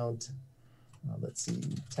element count. Let's see,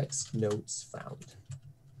 text notes found.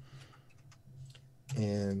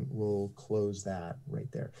 And we'll close that right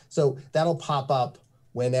there. So that'll pop up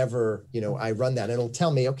whenever I run that. It'll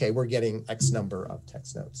tell me, okay, we're getting X number of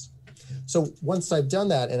text notes. So once I've done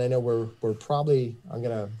that, and I know we're probably, I'm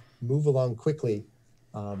going to move along quickly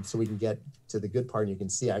so we can get to the good part and you can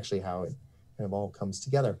see actually how it kind of all comes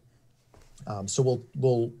together. So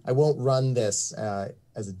I won't run this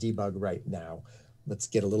as a debug right now. Let's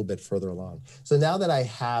get a little bit further along. So now that I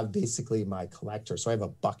have basically my collector, so I have a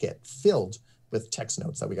bucket filled with text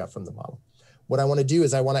notes that we got from the model. What I want to do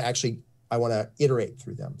is I want to iterate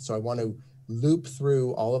through them. So I want to loop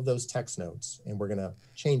through all of those text nodes, and we're going to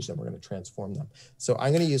change them. We're going to transform them. So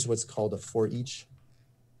I'm going to use what's called a for each.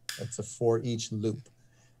 It's a for each loop.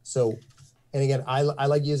 So, and again, I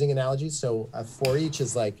like using analogies. So a for each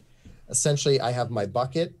is like, essentially I have my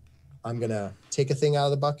bucket. I'm going to take a thing out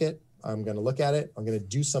of the bucket. I'm going to look at it. I'm going to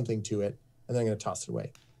do something to it, and then I'm going to toss it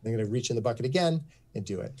away. I'm going to reach in the bucket again and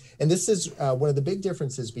do it. And this is one of the big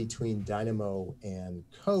differences between Dynamo and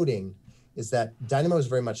coding, is that Dynamo is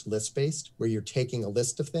very much list-based, where you're taking a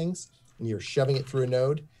list of things and you're shoving it through a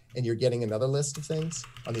node, and you're getting another list of things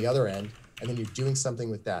on the other end, and then you're doing something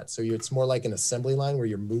with that. So it's more like an assembly line where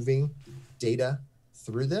you're moving data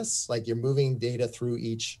through this, like you're moving data through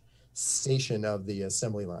each station of the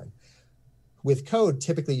assembly line. With code,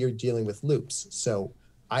 typically you're dealing with loops. So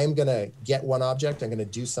I'm going to get one object, I'm going to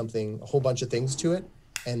do something, a whole bunch of things to it,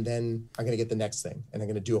 and then I'm going to get the next thing, and I'm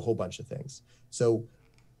going to do a whole bunch of things. So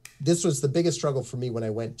this was the biggest struggle for me when I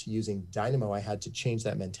went to using Dynamo. I had to change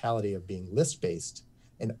that mentality of being list-based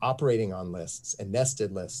and operating on lists and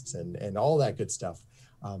nested lists and all that good stuff.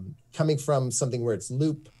 Coming from something where it's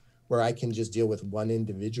loop, where I can just deal with one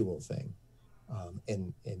individual thing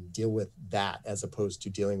and deal with that, as opposed to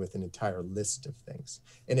dealing with an entire list of things.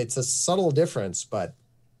 And it's a subtle difference, but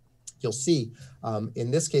you'll see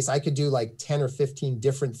in this case, I could do like 10 or 15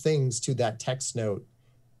 different things to that text note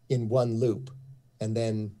in one loop, and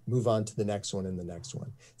then move on to the next one and the next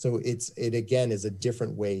one. So it again is a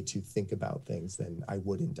different way to think about things than I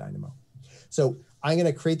would in Dynamo. So I'm going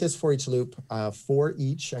to create this for each loop. For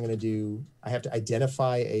each, I have to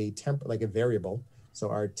identify a like a variable. So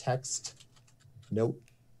our text note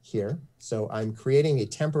here. So I'm creating a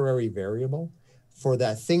temporary variable for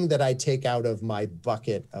that thing that I take out of my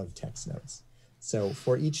bucket of text notes. So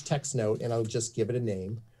for each text note, and I'll just give it a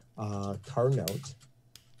name, car note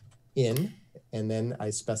in, and then I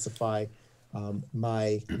specify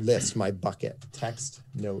my list, my bucket, text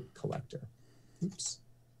note collector. Oops.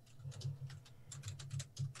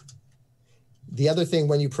 The other thing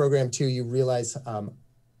when you program too, you realize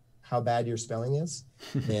how bad your spelling is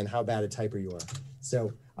and how bad a typer you are.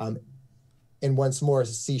 So, and once more,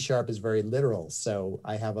 C# is very literal. So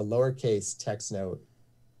I have a lowercase text note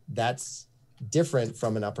that's different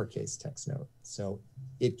from an uppercase text note. So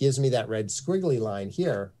it gives me that red squiggly line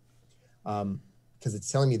here because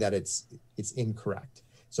it's telling me that it's incorrect.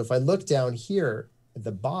 So if I look down here at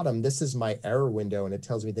the bottom, this is my error window, and it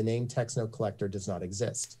tells me the name text note collector does not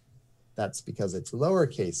exist. That's because it's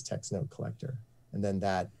lowercase text note collector, and then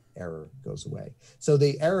that error goes away. So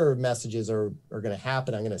the error messages are going to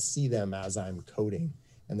happen. I'm going to see them as I'm coding,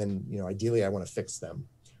 and then ideally I want to fix them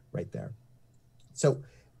right there. So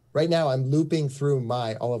right now I'm looping through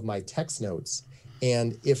all of my text notes,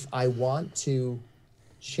 and if I want to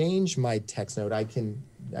change my text note, I can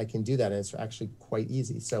do that, and it's actually quite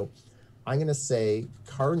easy. So I'm going to say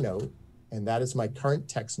car note, and that is my current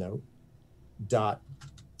text note dot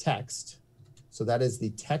text. So that is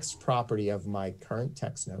the text property of my current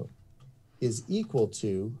text note is equal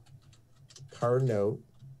to car note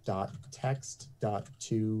dot text dot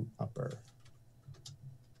to upper.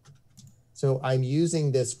 So I'm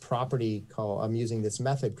using this property I'm using this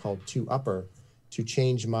method called to upper to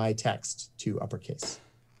change my text to uppercase.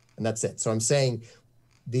 And that's it. So I'm saying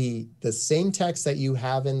the same text that you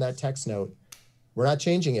have in that text note, we're not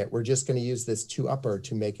changing it. We're just going to use this to upper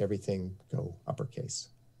to make everything go uppercase.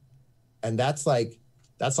 And that's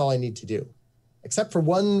all I need to do, except for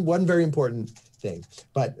one very important thing.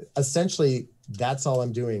 But essentially, that's all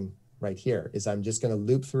I'm doing right here is I'm just going to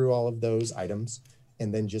loop through all of those items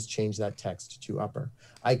and then just change that text to upper.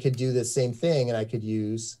 I could do the same thing, and I could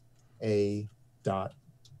use a dot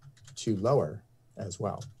to lower as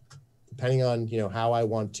well, depending on how I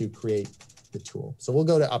want to create the tool. So we'll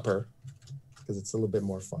go to upper because it's a little bit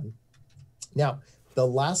more fun. Now, the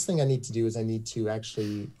last thing I need to do is I need to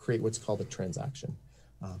actually create what's called a transaction.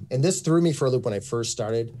 And this threw me for a loop when I first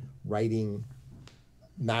started writing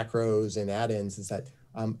macros and add-ins, is that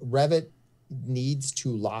Revit needs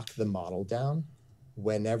to lock the model down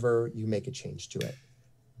whenever you make a change to it.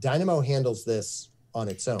 Dynamo handles this on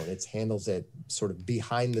its own. It handles it sort of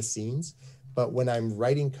behind the scenes. But when I'm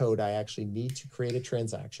writing code, I actually need to create a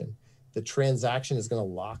transaction. The transaction is going to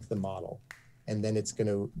lock the model, and then it's going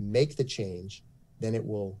to make the change. Then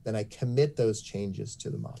I commit those changes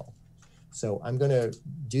to the model. So I'm going to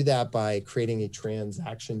do that by creating a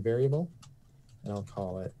transaction variable, and I'll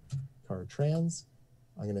call it car trans.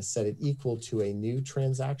 I'm going to set it equal to a new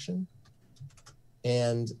transaction.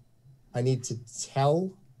 And I need to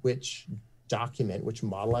tell which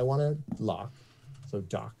model I want to lock. So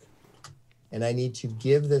doc. And I need to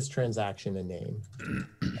give this transaction a name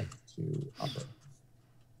to upper.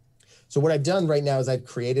 So what I've done right now is I've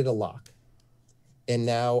created a lock. And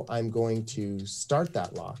now I'm going to start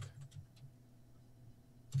that lock.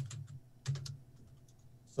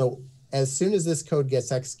 So as soon as this code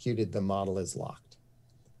gets executed, the model is locked.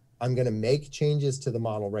 I'm going to make changes to the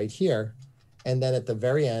model right here. And then at the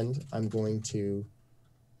very end, I'm going to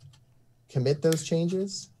commit those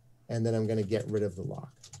changes. And then I'm going to get rid of the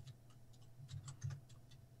lock.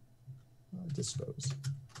 Dispose.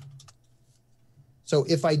 So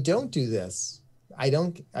if I don't do this, I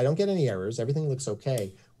don't get any errors. Everything looks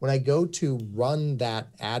okay. When I go to run that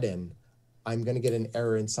add-in, I'm going to get an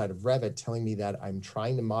error inside of Revit telling me that I'm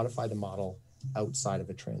trying to modify the model outside of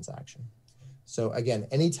a transaction. So again,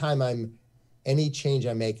 anytime any change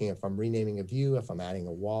I'm making, if I'm renaming a view, if I'm adding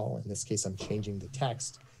a wall, in this case, I'm changing the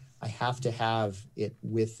text, I have to have it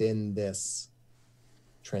within this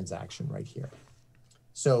transaction right here.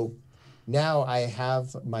 So now I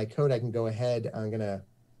have my code. I can go ahead. I'm going to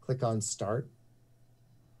click on Start.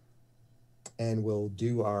 And we'll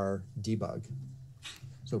do our debug.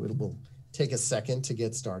 So it will take a second to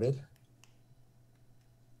get started.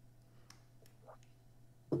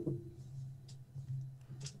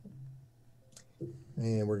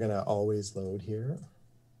 And we're going to always load here.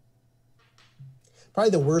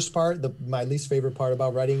 Probably the worst part, my least favorite part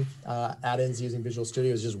about writing add-ins using Visual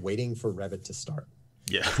Studio is just waiting for Revit to start.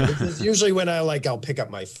 Yeah. It's usually when I'll pick up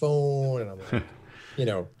my phone and I'm like, you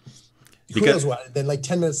know, who knows what? Then like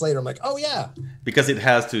 10 minutes later, I'm like, oh yeah. Because it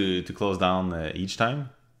has to close down each time?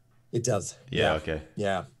 It does. Yeah, okay.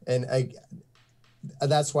 Yeah. And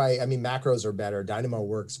that's why, I mean, macros are better. Dynamo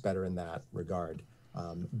works better in that regard.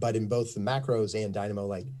 But in both the macros and Dynamo,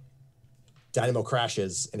 like Dynamo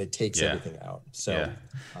crashes and it takes everything out. So, yeah.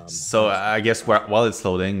 So I guess while it's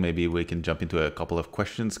loading, maybe we can jump into a couple of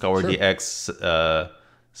questions. CowerDX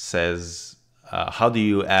says, how do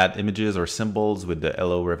you add images or symbols with the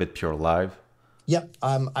Hello Revit Pure Live? Yep,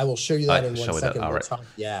 I will show you that in 1 second. We'll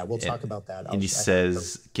right. talk about that. And he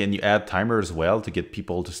says, can you add timers as well to get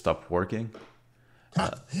people to stop working?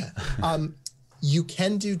 You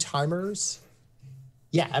can do timers.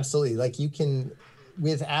 Yeah, absolutely. Like you can,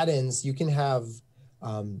 with add-ins, you can have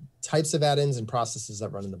types of add-ins and processes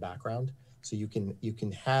that run in the background. So you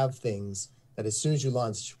can have things that as soon as you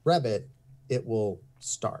launch Revit, it will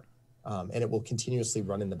start and it will continuously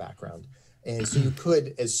run in the background. And so you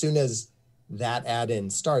could, as soon as that add-in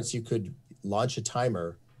starts, you could launch a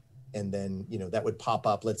timer and then, that would pop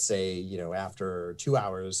up, let's say, after 2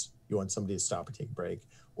 hours, you want somebody to stop and take a break,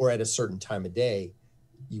 or at a certain time of day,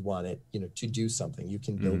 you want it, to do something. You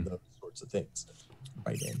can build those sorts of things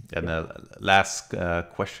right in. And the last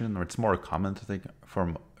question, or it's more a comment, I think,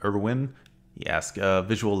 from Erwin. He asked,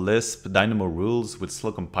 Visual Lisp, Dynamo rules with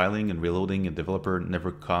slow compiling and reloading a developer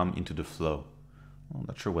never come into the flow. I'm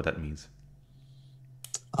not sure what that means.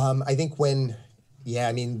 I think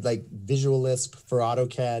like Visual Lisp for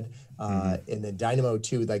AutoCAD and then Dynamo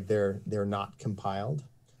too, like they're not compiled.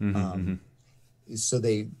 So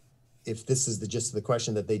if this is the gist of the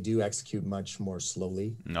question, that they do execute much more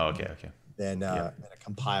slowly. Okay. Than a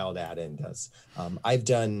compiled add-in does. I've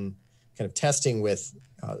done kind of testing with,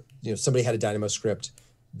 somebody had a Dynamo script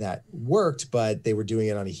that worked, but they were doing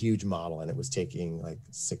it on a huge model and it was taking like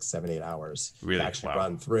 6, 7, 8 hours to actually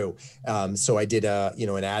run through. So I did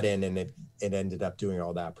an add-in and it ended up doing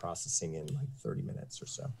all that processing in like 30 minutes or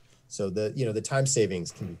so. So the time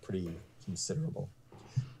savings can be pretty considerable.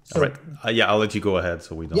 So, all right. I'll let you go ahead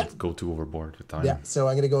so we don't go too overboard with time. Yeah, so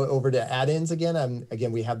I'm going to go over to add-ins again.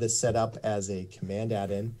 Again, we have this set up as a command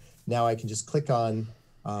add-in. Now I can just click on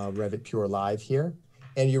Revit Pure Live here.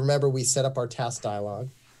 And you remember we set up our task dialog.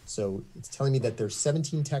 So it's telling me that there's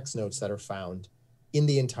 17 text notes that are found in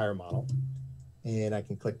the entire model. And I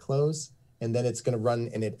can click close, and then it's going to run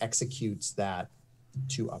and it executes that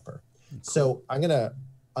to upper. Cool. So I'm going to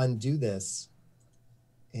undo this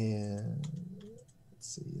and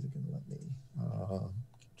let's see, is it going to let me?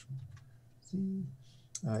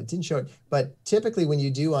 It didn't show it, but typically when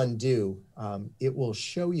you do undo, it will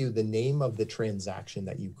show you the name of the transaction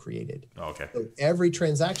that you created. Okay. So every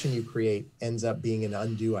transaction you create ends up being an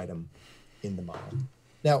undo item in the model.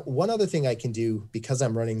 Now, one other thing I can do, because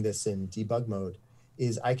I'm running this in debug mode,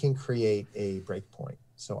 is I can create a breakpoint.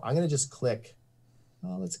 So I'm going to just click,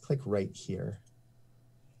 let's click right here.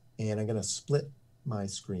 And I'm going to split my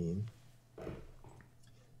screen.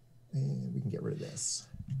 And we can get rid of this.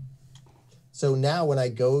 So now when I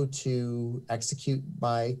go to execute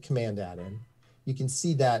my command add-in, you can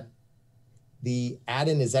see that the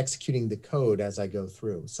add-in is executing the code as I go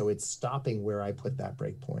through. So it's stopping where I put that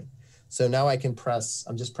breakpoint. So now I can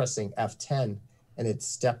I'm just pressing F10 and it's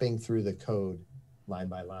stepping through the code line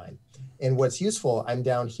by line. And what's useful, I'm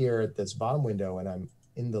down here at this bottom window and I'm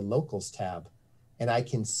in the locals tab, and I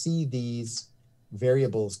can see these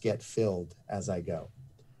variables get filled as I go.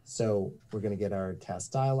 So we're going to get our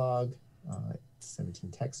task dialog,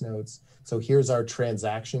 17 text notes. So here's our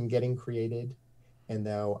transaction getting created. And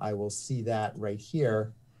now I will see that right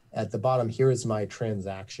here at the bottom. Here is my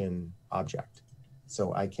transaction object.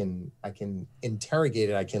 So I can interrogate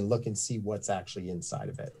it. I can look and see what's actually inside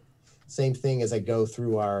of it. Same thing as I go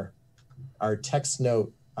through our text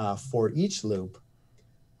note for each loop.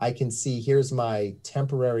 I can see here's my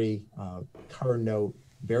temporary current note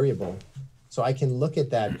variable. So I can look at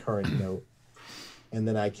that current note, and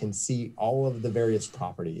then I can see all of the various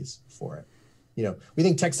properties for it. You know, we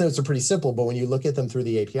think text notes are pretty simple, but when you look at them through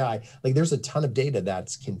the API, like there's a ton of data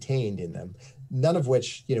that's contained in them, none of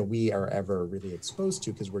which, you know, we are ever really exposed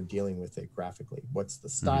to because we're dealing with it graphically. What's the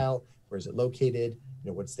style? Where is it located?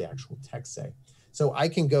 You know, what's the actual text say? So I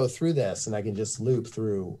can go through this and I can just loop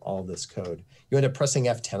through all this code. You end up pressing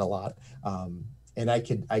F10 a lot. And I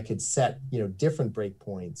could set, you know, different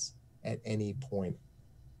breakpoints at any point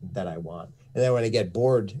that I want. And then when I get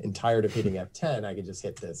bored and tired of hitting F10, I can just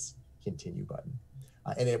hit this continue button.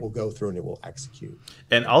 And it will go through and it will execute.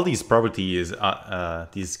 And all these properties,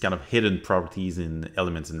 these kind of hidden properties in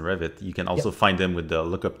elements in Revit, you can also find them with the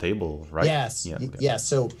lookup table, right? Yes. Yeah. Okay. Yeah.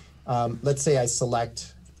 So let's say I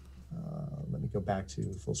select, let me go back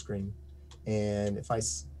to full screen. And if I'm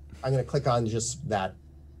going to click on just that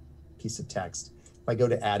piece of text. If I go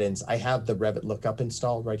to add-ins, I have the Revit Lookup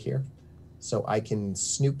installed right here. So I can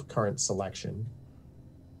snoop current selection.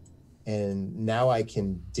 And now I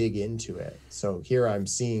can dig into it. So here I'm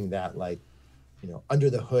seeing that, like, you know, under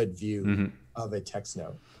the hood view of a text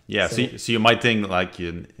note. Yeah, so you might think like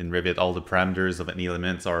in Revit, all the parameters of any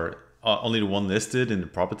elements are only the one listed in the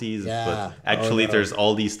properties, but actually there's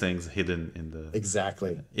all these things hidden in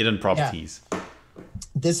the hidden properties. Yeah.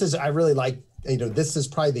 This is, I really like, you know, this is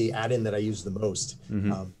probably the add-in that I use the most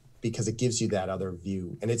because it gives you that other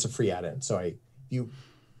view, and it's a free add-in. So if you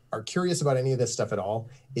are curious about any of this stuff at all,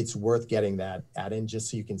 it's worth getting that add-in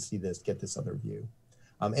just so you can see this, get this other view.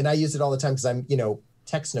 And I use it all the time because I'm, you know,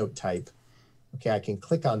 text note type. Okay, I can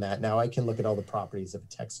click on that. Now I can look at all the properties of a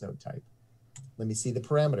text note type. Let me see the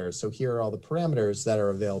parameters. So here are all the parameters that are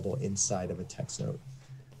available inside of a text note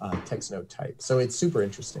type. So it's super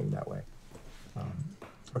interesting that way.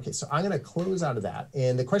 Okay, so I'm going to close out of that.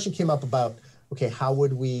 And the question came up about, okay, how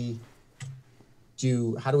do we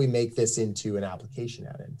make this into an application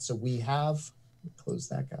add-in? So we have, close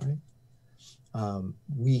that guy.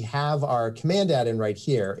 We have our command add-in right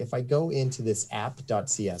here. If I go into this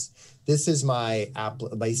app.cs, this is my app,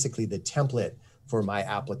 basically the template for my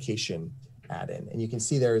application add-in. And you can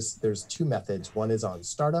see there's two methods. One is on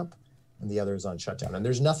startup and the other is on shutdown. And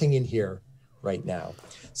there's nothing in here right now.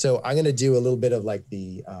 So I'm going to do a little bit of like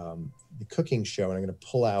the cooking show, and I'm going to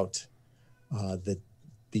pull out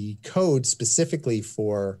the code specifically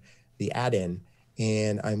for the add-in.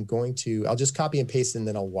 And I'll just copy and paste, and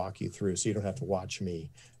then I'll walk you through so you don't have to watch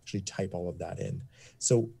me actually type all of that in.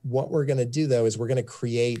 So what we're going to do though is we're going to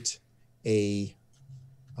create a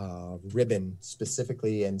ribbon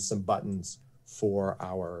specifically and some buttons for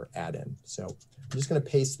our add-in. So I'm just going to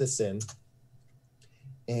paste this in.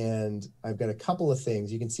 And I've got a couple of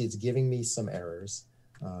things. You can see it's giving me some errors,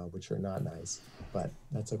 which are not nice, but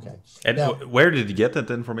that's okay. And now, where did you get that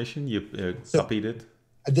information? You copied it?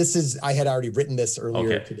 I had already written this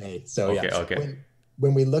earlier today. So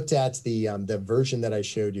when we looked at the version that I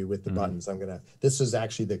showed you with the buttons, this is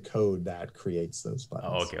actually the code that creates those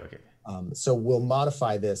buttons. Oh, okay. So we'll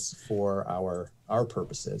modify this for our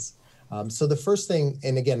purposes. So the first thing,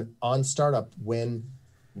 and again, on startup, when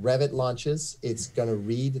Revit launches, it's going to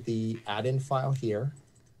read the add-in file here.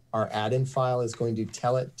 Our add-in file is going to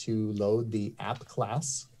tell it to load the app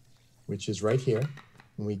class, which is right here.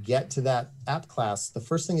 When we get to that app class, the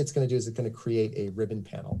first thing it's going to do is it's going to create a ribbon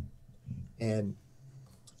panel. And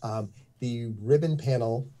the ribbon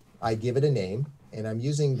panel, I give it a name, and I'm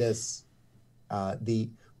using this,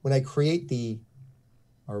 when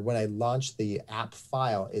I launch the app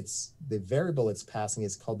file, the variable it's passing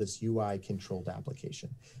is called this UI controlled application.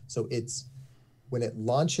 So when it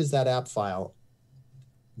launches that app file,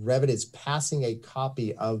 Revit is passing a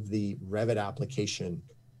copy of the Revit application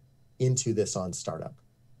into this on startup.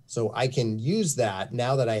 So I can use that,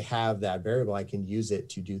 now that I have that variable, I can use it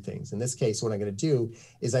to do things. In this case, what I'm going to do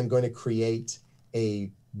is I'm going to create a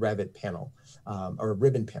Revit panel or a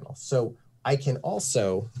ribbon panel. So I can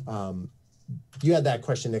also, you had that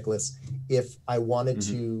question, Nicholas, if I wanted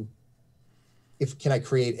to, can I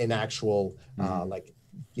create an actual,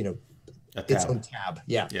 its own tab.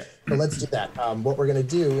 Yeah. Yeah. So let's do that. What we're going to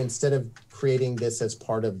do, instead of creating this as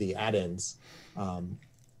part of the add-ins and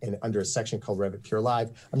under a section called Revit Pure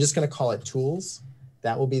Live, I'm just going to call it Tools.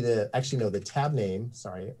 That will be the tab name.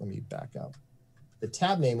 Sorry, let me back up. The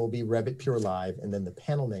tab name will be Revit Pure Live, and then the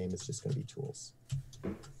panel name is just going to be Tools.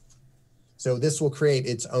 So this will create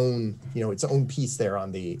its own, its own piece there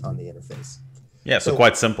on the interface. Yeah, so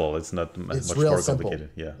quite simple. It's not much more complicated.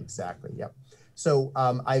 Yeah, exactly. Yep. So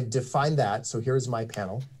I've defined that. So here's my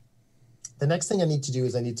panel. The next thing I need to do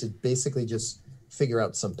is I need to basically just figure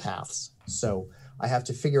out some paths. So I have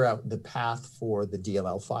to figure out the path for the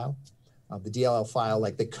DLL file. The DLL file,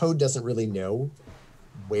 like the code doesn't really know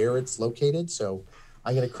where it's located. So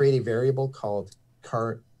I'm going to create a variable called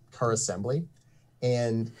car assembly.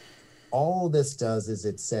 And all this does is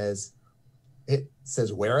it says,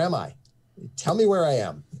 where am I? Tell me where I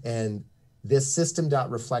am. And this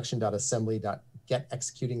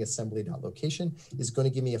system.reflection.assembly.getExecutingAssembly.location is going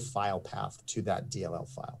to give me a file path to that DLL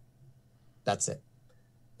file. That's it.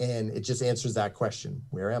 And it just answers that question,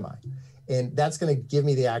 where am I? And that's going to give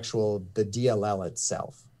me the DLL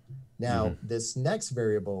itself. Now, this next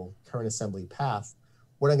variable, current assembly path,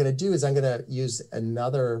 what I'm going to do is I'm going to use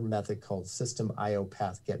another method called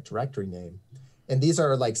system.io_path_get_directory_name. And these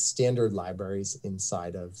are like standard libraries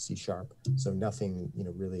inside of C#. So nothing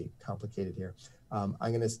really complicated here. I'm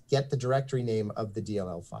going to get the directory name of the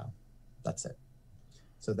DLL file. That's it.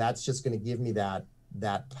 So that's just going to give me that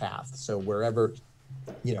path. So wherever,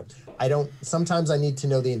 sometimes I need to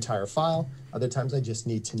know the entire file. Other times I just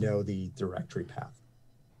need to know the directory path.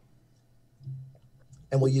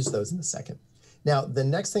 And we'll use those in a second. Now, the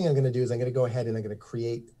next thing I'm going to do is I'm going to go ahead and I'm going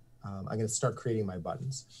to start creating my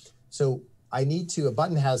buttons. So a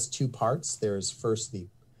button has two parts. There's first the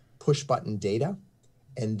push button data.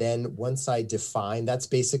 And then once I define, that's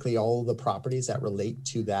basically all the properties that relate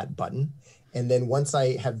to that button. And then once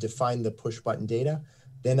I have defined the push button data,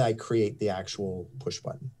 then I create the actual push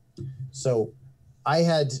button. So I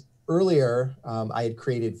had earlier, I had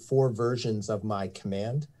created 4 versions of my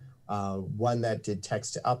command. One that did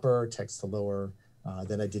text to upper, text to lower.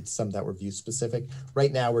 Then I did some that were view specific.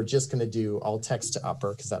 Right now, we're just going to do all text to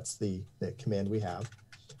upper because that's the command we have.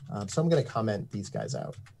 So I'm going to comment these guys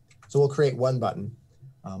out. So we'll create one button.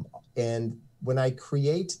 And when I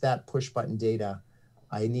create that push button data,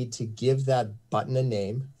 I need to give that button a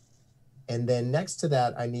name. And then next to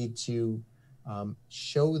that, I need to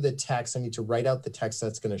show the text. I need to write out the text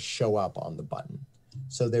that's going to show up on the button.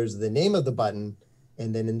 So there's the name of the button.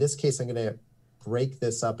 And then in this case, I'm going to break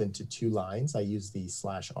this up into 2 lines. I use the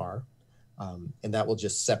 /R. And that will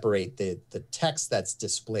just separate the text that's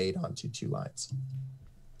displayed onto 2 lines.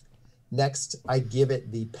 Next, I give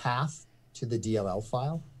it the path to the DLL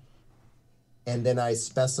file. And then I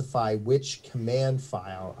specify which command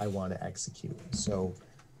file I want to execute. So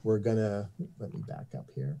we're going to, let me back up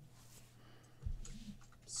here.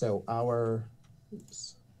 So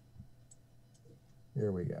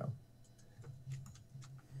here we go.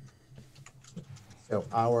 So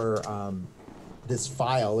this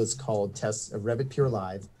file is called Revit Pure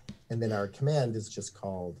Live, and then our command is just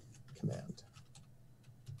called command.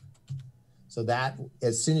 So that,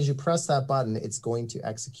 as soon as you press that button, it's going to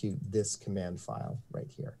execute this command file right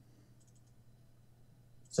here.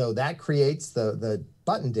 So that creates the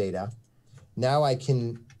button data. Now I'm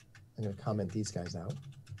going to comment these guys out.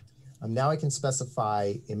 Now I can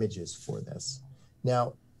specify images for this.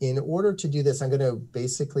 Now, in order to do this, I'm going to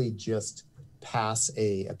basically just pass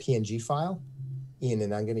a PNG file in,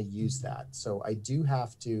 and I'm going to use that. So I do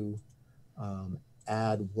have to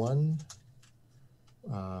add one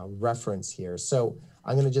reference here. So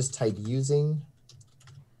I'm going to just type using,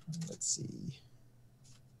 let's see,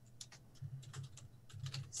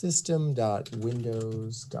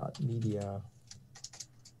 system.windows.media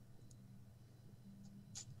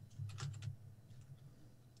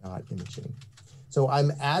 .imaging. So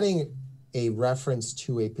I'm adding a reference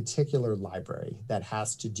to a particular library that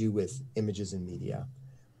has to do with images and media.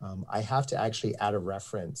 I have to actually add a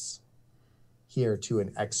reference here to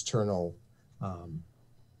an external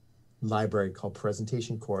library called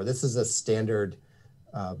Presentation Core. This is a standard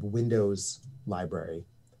Windows library,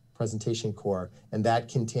 Presentation Core, and that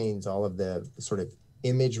contains all of the sort of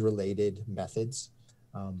image-related methods.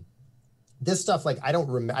 This stuff, like I don't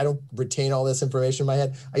retain all this information in my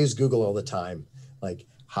head. I use Google all the time. Like,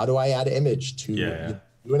 how do I add image to do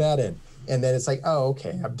an add-in? And then it's like, oh,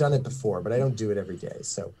 okay, I've done it before, but I don't do it every day.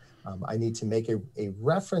 So I need to make a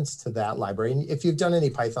reference to that library. And if you've done any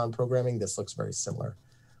Python programming, this looks very similar.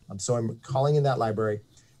 So I'm calling in that library.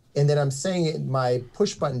 And then I'm saying in my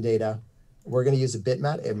push button data, we're going to use a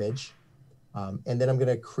bitmap image. And then I'm going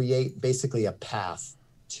to create basically a path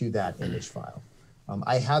to that image file.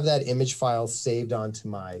 I have that image file saved onto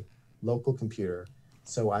my local computer.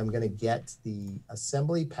 So I'm going to get the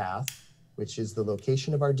assembly path, which is the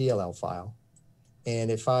location of our DLL file. And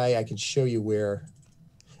if I can show you where,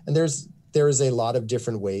 and there is a lot of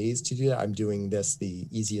different ways to do that. I'm doing this the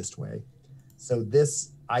easiest way. So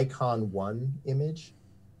this icon 1 image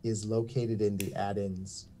is located in the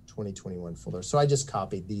add-ins 2021 folder. So I just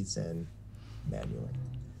copied these in manually.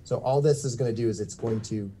 So all this is going to do is it's going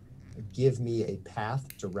to give me a path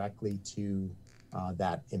directly to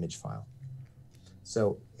that image file.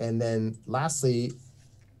 So, and then lastly,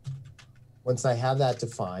 once I have that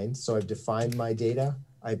defined, so I've defined my data,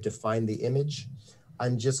 I've defined the image,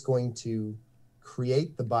 I'm just going to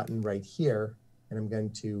create the button right here, and I'm going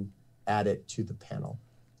to add it to the panel.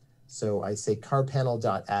 So I say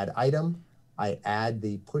carpanel.add item, I add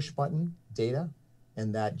the push button data,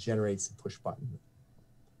 and that generates the push button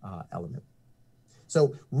element.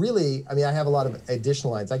 So really, I mean, I have a lot of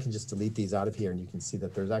additional lines. I can just delete these out of here, and you can see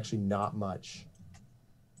that there's actually not much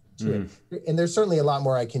to it. And there's certainly a lot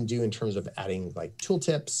more I can do in terms of adding like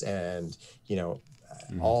tooltips and, you know,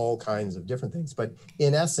 all kinds of different things. But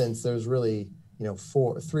in essence, there's really, you know,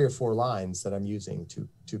 3 or 4 lines that I'm using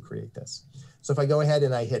to create this. So if I go ahead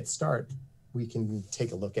and I hit start, we can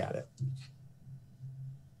take a look at it.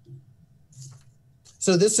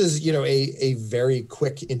 So this is, you know, a very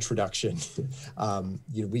quick introduction.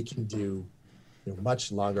 You know, we can do, you know,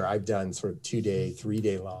 much longer. I've done sort of 2-day,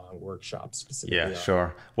 3-day long workshops specifically. Yeah,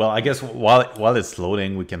 sure. Well, I guess while it's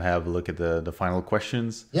loading, we can have a look at the final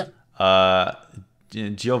questions. Yep.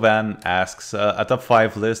 Giovan asks, a top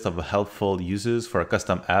 5 list of helpful uses for a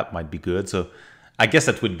custom app might be good. So I guess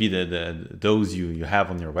that would be those you have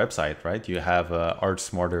on your website, right? You have Art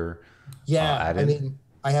Smarter. Yeah, I mean,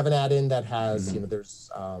 I have an add-in that has, you know, there's,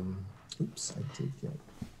 oops, I did get.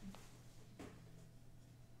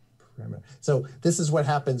 So this is what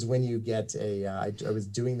happens when you get a, I was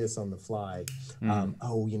doing this on the fly.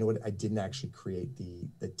 Oh, you know what? I didn't actually create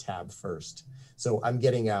the tab first. So I'm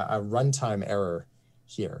getting a runtime error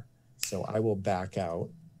here. So I will back out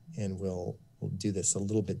and we'll do this a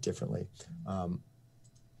little bit differently.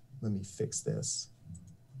 Let me fix this.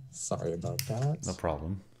 Sorry about that. No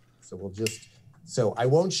problem. So we'll just, so I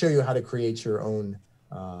won't show you how to create your own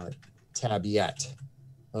tab yet.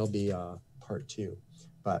 That'll be part 2,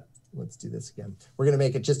 but let's do this again. We're going to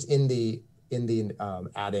make it just in the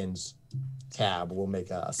add-ins tab. We'll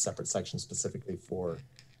make a separate section specifically for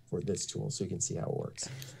this tool so you can see how it works.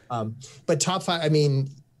 But top 5, I mean,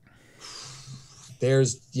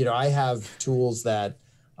 there's, you know, I have tools that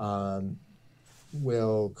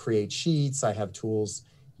will create sheets. I have tools,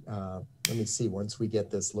 let me see, once we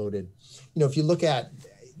get this loaded, you know, if you look at,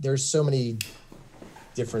 there's so many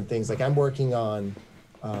different things. Like I'm working on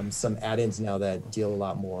some add-ins now that deal a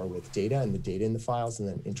lot more with data and the data in the files, and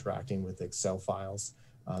then interacting with Excel files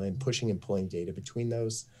and pushing and pulling data between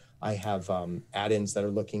those. I have add-ins that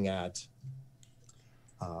are looking at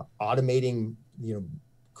automating, you know,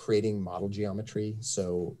 creating model geometry.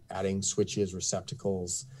 So adding switches,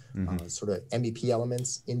 receptacles, sort of MEP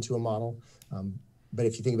elements into a model. But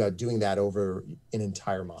if you think about doing that over an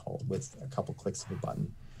entire model with a couple clicks of a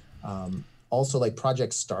button. Also, like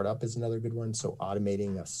project startup is another good one. So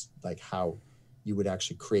automating like how you would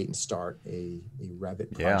actually create and start a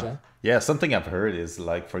Revit project. Yeah, something I've heard is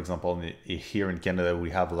like, for example, here in Canada, we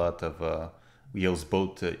have a lot of, we use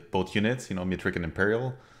both units, you know, metric and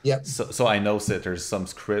imperial. Yep. So I know that there's some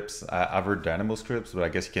scripts, I've heard Dynamo scripts, but I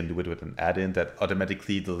guess you can do it with an add-in that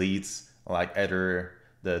automatically deletes like either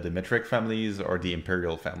the metric families or the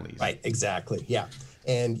imperial families. Right, exactly, yeah.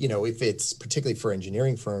 And, you know, if it's particularly for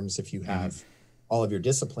engineering firms, if you have all of your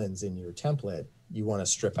disciplines in your template, you want to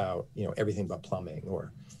strip out, you know, everything but plumbing,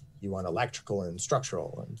 or you want electrical and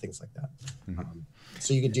structural and things like that.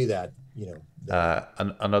 So you can do that, you know.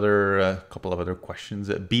 Another couple of other questions.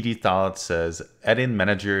 BD Thought says, add-in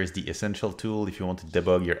manager is the essential tool if you want to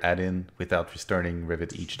debug your add-in without restarting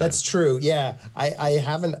Revit each time. That's true. Yeah,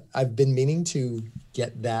 I've been meaning to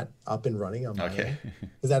get that up and running on my own,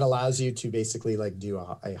 because that allows you to basically like do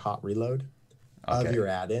a hot reload of your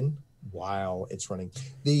add-in while it's running.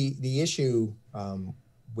 The issue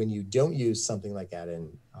when you don't use something like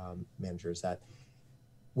add-in manager is that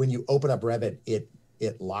when you open up Revit,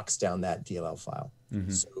 it locks down that DLL file.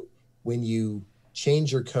 So when you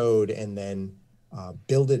change your code and then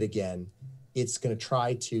build it again, it's going to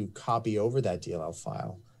try to copy over that DLL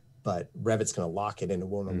file, but Revit's going to lock it and it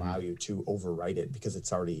won't allow you to overwrite it because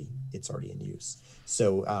it's already in use.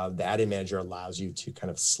 So the add-in manager allows you to kind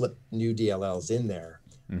of slip new DLLs in there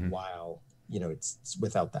while, you know, it's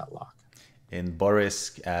without that lock. And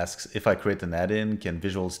Boris asks, if I create an add-in, can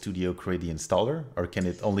Visual Studio create the installer, or can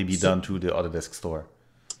it only be done through the Autodesk store?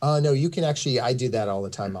 No, you can actually, I do that all the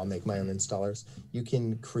time. I'll make my own installers. You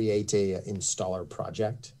can create a installer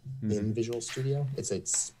project in Visual Studio. It's a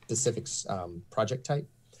specific project type.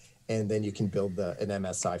 And then you can build an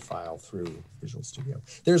MSI file through Visual Studio.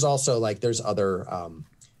 There's also there's other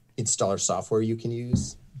installer software you can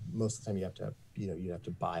use. Most of the time you have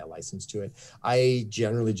to buy a license to it. I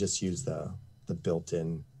generally just use the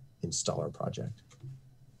built-in installer project.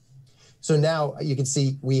 So now you can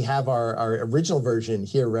see we have our original version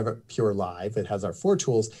here, Revit Pure Live. It has our 4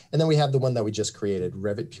 tools. And then we have the one that we just created,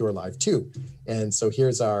 Revit Pure Live 2. And so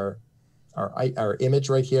here's our image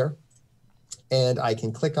right here. And I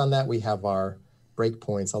can click on that. We have our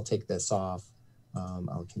breakpoints. I'll take this off.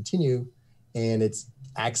 I'll continue. And it's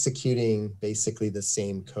executing basically the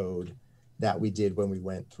same code that we did when we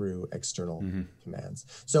went through external commands.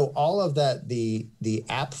 So all of that, the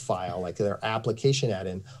app file, like their application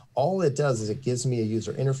add-in, all it does is it gives me a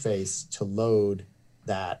user interface to load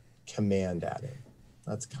that command add-in.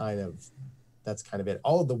 That's kind of it.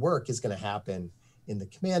 All of the work is going to happen in the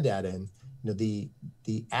command add-in. The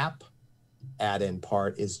app add-in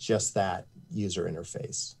part is just that user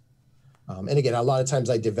interface. And again, a lot of times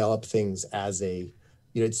I develop things as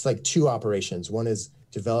it's like 2 operations. One is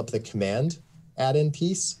develop the command add-in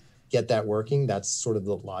piece, get that working. That's sort of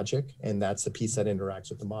the logic, and that's the piece that interacts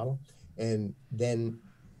with the model. And then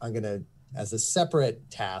I'm going to, as a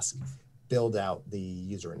separate task, build out the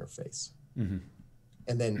user interface.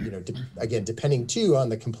 And then, again, depending too on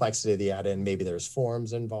the complexity of the add-in, maybe there's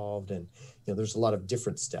forms involved, and there's a lot of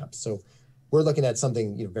different steps. So we're looking at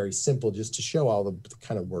something very simple, just to show all the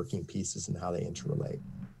kind of working pieces and how they interrelate.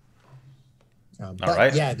 But all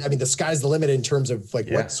right. Yeah, I mean, the sky's the limit in terms of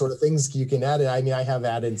what sort of things you can add. I mean, I have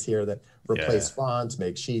add-ins here that replace fonts,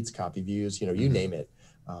 make sheets, copy views, you name it.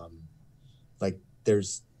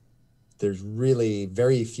 There's really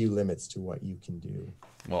very few limits to what you can do.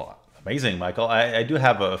 Well, amazing, Michael. I do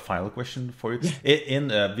have a final question for you. Yeah. In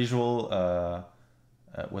Visual,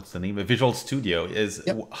 what's the name? Visual Studio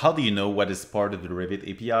how do you know what is part of the Revit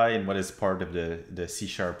API and what is part of the C#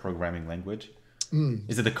 programming language?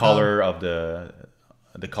 Is it the color of the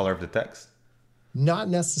color of the text? Not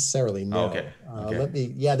necessarily. No. Okay.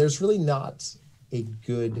 There's really not a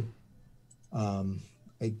good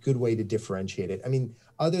way to differentiate it. I mean,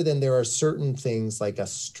 other than there are certain things like a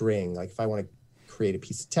string. Like if I want to create a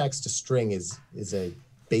piece of text, a string is a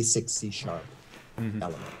basic C#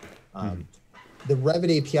 element. The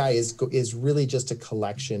Revit API is really just a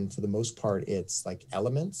collection. For the most part, it's like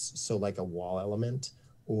elements. So like a wall element,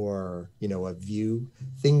 or a view,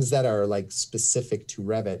 things that are like specific to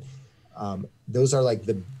Revit. Those are like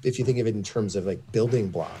if you think of it in terms of like building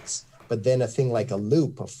blocks. But then a thing like a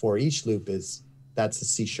loop, a for each loop, that's a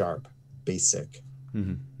C# basic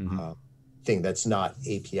thing that's not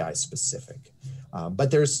API specific. But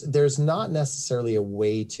there's not necessarily a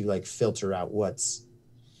way to like filter out what's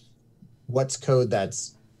code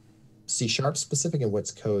that's C# specific and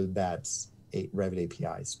what's code that's Revit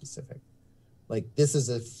API specific. Like this is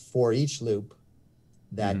a for each loop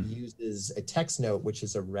that uses a text note, which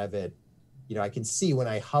is a Revit. I can see when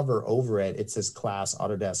I hover over it, it says class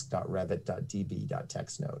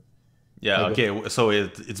autodesk.revit.db.textnote. Yeah, okay. So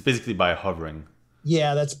it's basically by hovering.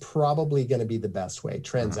 Yeah, that's probably going to be the best way.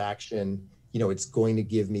 Transaction, it's going to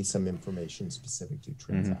give me some information specific to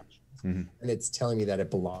transactions. And it's telling me that it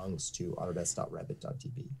belongs to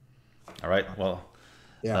autodesk.revit.db. All right, well.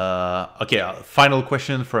 Yeah. Okay, final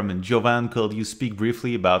question from Jovan. Could you speak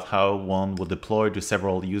briefly about how one would deploy to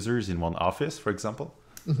several users in one office, for example?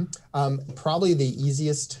 Probably the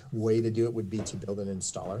easiest way to do it would be to build an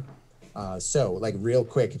installer. So like real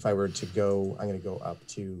quick, if I were to go, I'm going to go up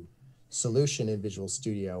to Solution in Visual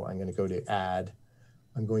Studio. I'm going to go to Add.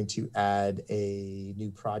 I'm going to add a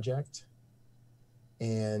new project.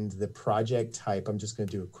 And the project type, I'm just going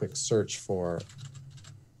to do a quick search for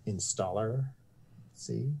installer.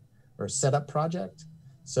 Or setup project.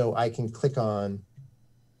 So I can click on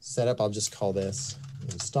setup. I'll just call this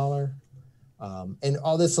installer. And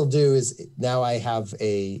all this will do is now I have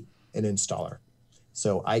an installer.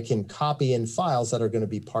 So I can copy in files that are going to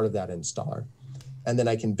be part of that installer. And then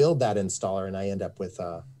I can build that installer and I end up with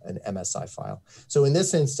an MSI file. So in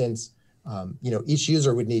this instance, each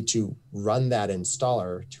user would need to run that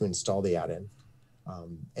installer to install the add-in.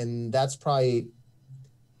 And that's probably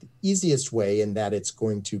easiest way in that it's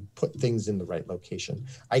going to put things in the right location.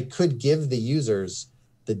 I could give the users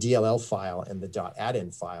the DLL file and the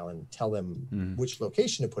 .addin file and tell them which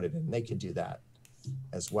location to put it in. They could do that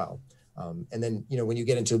as well. And then, when you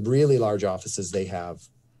get into really large offices, they have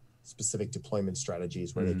specific deployment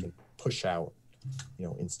strategies where they can push out,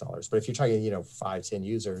 installers. But if you're talking, 5, 10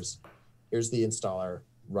 users, here's the installer,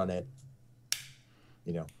 run it,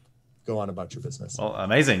 go on about your business. Well,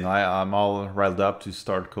 amazing. I'm all riled up to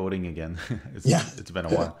start coding again. It's been a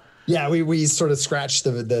while. Yeah, we sort of scratched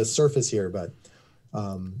the surface here, but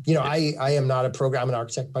I am not a program, I'm an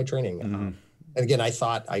architect by training. And again, I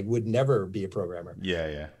thought I would never be a programmer.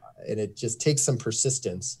 Yeah. And it just takes some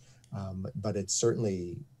persistence, but it's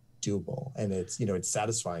certainly doable, and it's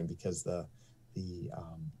satisfying because the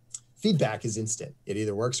feedback is instant. It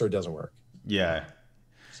either works or it doesn't work. Yeah.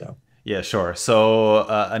 So. Yeah, sure. So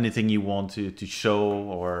anything you want to show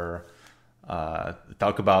or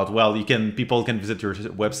talk about? Well, people can visit your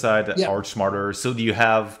website at ArcSmarter. So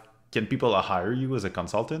can people hire you as a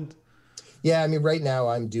consultant? Yeah, I mean, right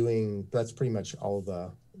now that's pretty much all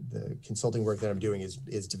the consulting work that I'm doing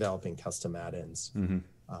is developing custom add-ins.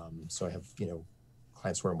 So I have,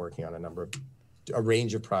 clients where I'm working on a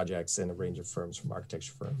range of projects and a range of firms, from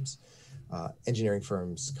architecture firms, engineering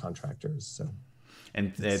firms, contractors. So.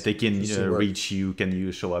 And they can reach you. Can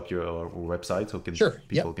you show up your website so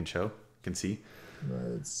people can see?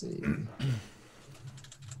 Let's see.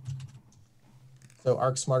 So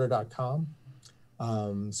arcsmarter.com.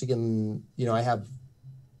 So you can, I have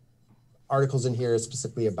articles in here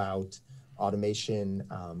specifically about automation,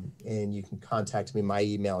 and you can contact me. My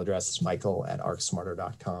email address is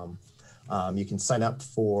michael@arcsmarter.com. You can sign up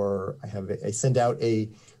I send out a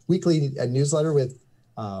weekly newsletter with,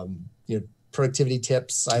 productivity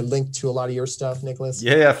tips. I link to a lot of your stuff, Nicholas.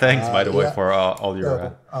 Yeah. Thanks, by the way, for all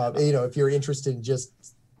your. If you're interested in just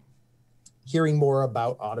hearing more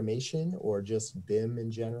about automation or just BIM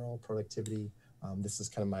in general, productivity, this is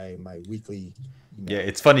kind of my weekly email. Yeah,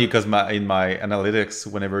 it's funny because in my analytics,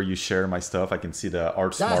 whenever you share my stuff, I can see the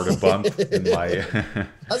ArcSmarter bump in my.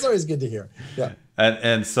 That's always good to hear. Yeah.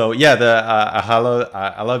 And so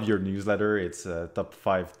I love your newsletter. It's Top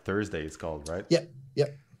 5 Thursday. It's called, right?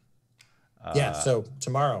 Yep. So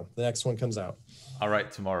tomorrow, the next one comes out. All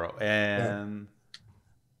right, tomorrow, and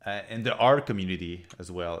the art community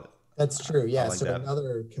as well. That's true. Yeah. Like so that.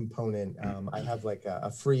 Another component, I have like a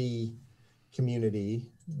free community.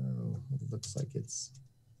 It looks like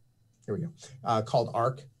here we go. Called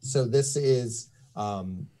ARC. So this is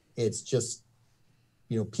it's just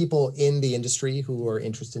people in the industry who are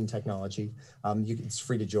interested in technology. It's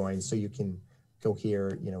free to join, so you can go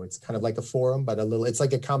here. It's kind of like a forum, but it's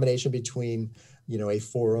like a combination between a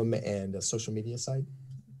forum and a social media site.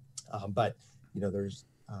 But there's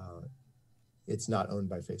it's not owned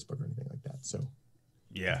by Facebook or anything like that. So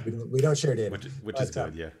yeah, we don't share data, which is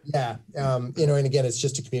good. Yeah. And again, it's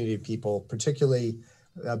just a community of people. Particularly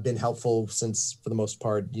been helpful since, for the most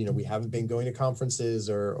part, we haven't been going to conferences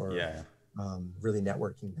or really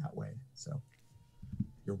networking that way. So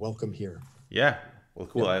you're welcome here. Yeah. Well,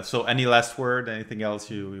 cool. Yeah. So any last word, anything else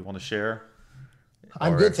you want to share?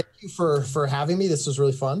 I'm good. Thank you for having me. This was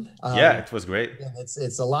really fun. Yeah, it was great.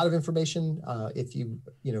 It's a lot of information. If you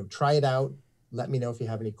try it out, let me know if you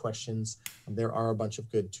have any questions. There are a bunch of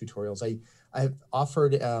good tutorials. I've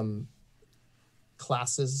offered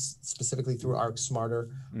classes specifically through ArcSmarter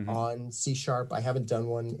on C#. I haven't done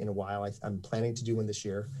one in a while. I'm planning to do one this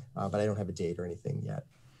year, but I don't have a date or anything yet.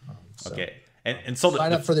 Okay. And so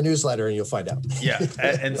sign up for the newsletter and you'll find out. Yeah.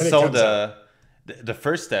 And so the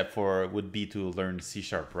first step would be to learn C#,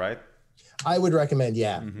 right? I would recommend,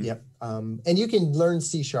 yeah. Yep. And you can learn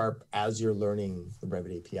C# as you're learning the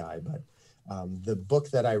Revit API, but the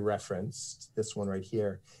book that I referenced, this one right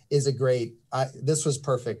here, is a great, this was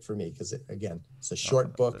perfect for me because again, it's a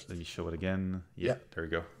short book. Let me show it again. Yeah, there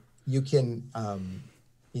you go. You can,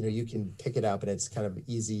 you can pick it up and it's kind of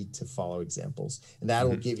easy to follow examples, and that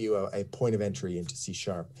will give you a point of entry into C#.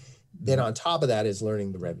 Then on top of that is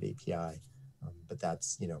learning the Revit API, but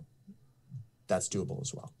that's doable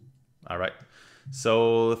as well. All right.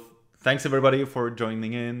 So thanks everybody for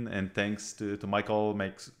joining in, and thanks to Michael.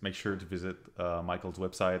 Make sure to visit Michael's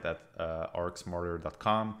website at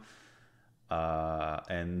arcsmarter.com.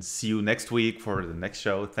 And see you next week for the next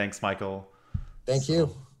show. Thanks, Michael. Thank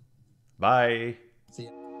you. Bye. See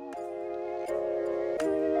you.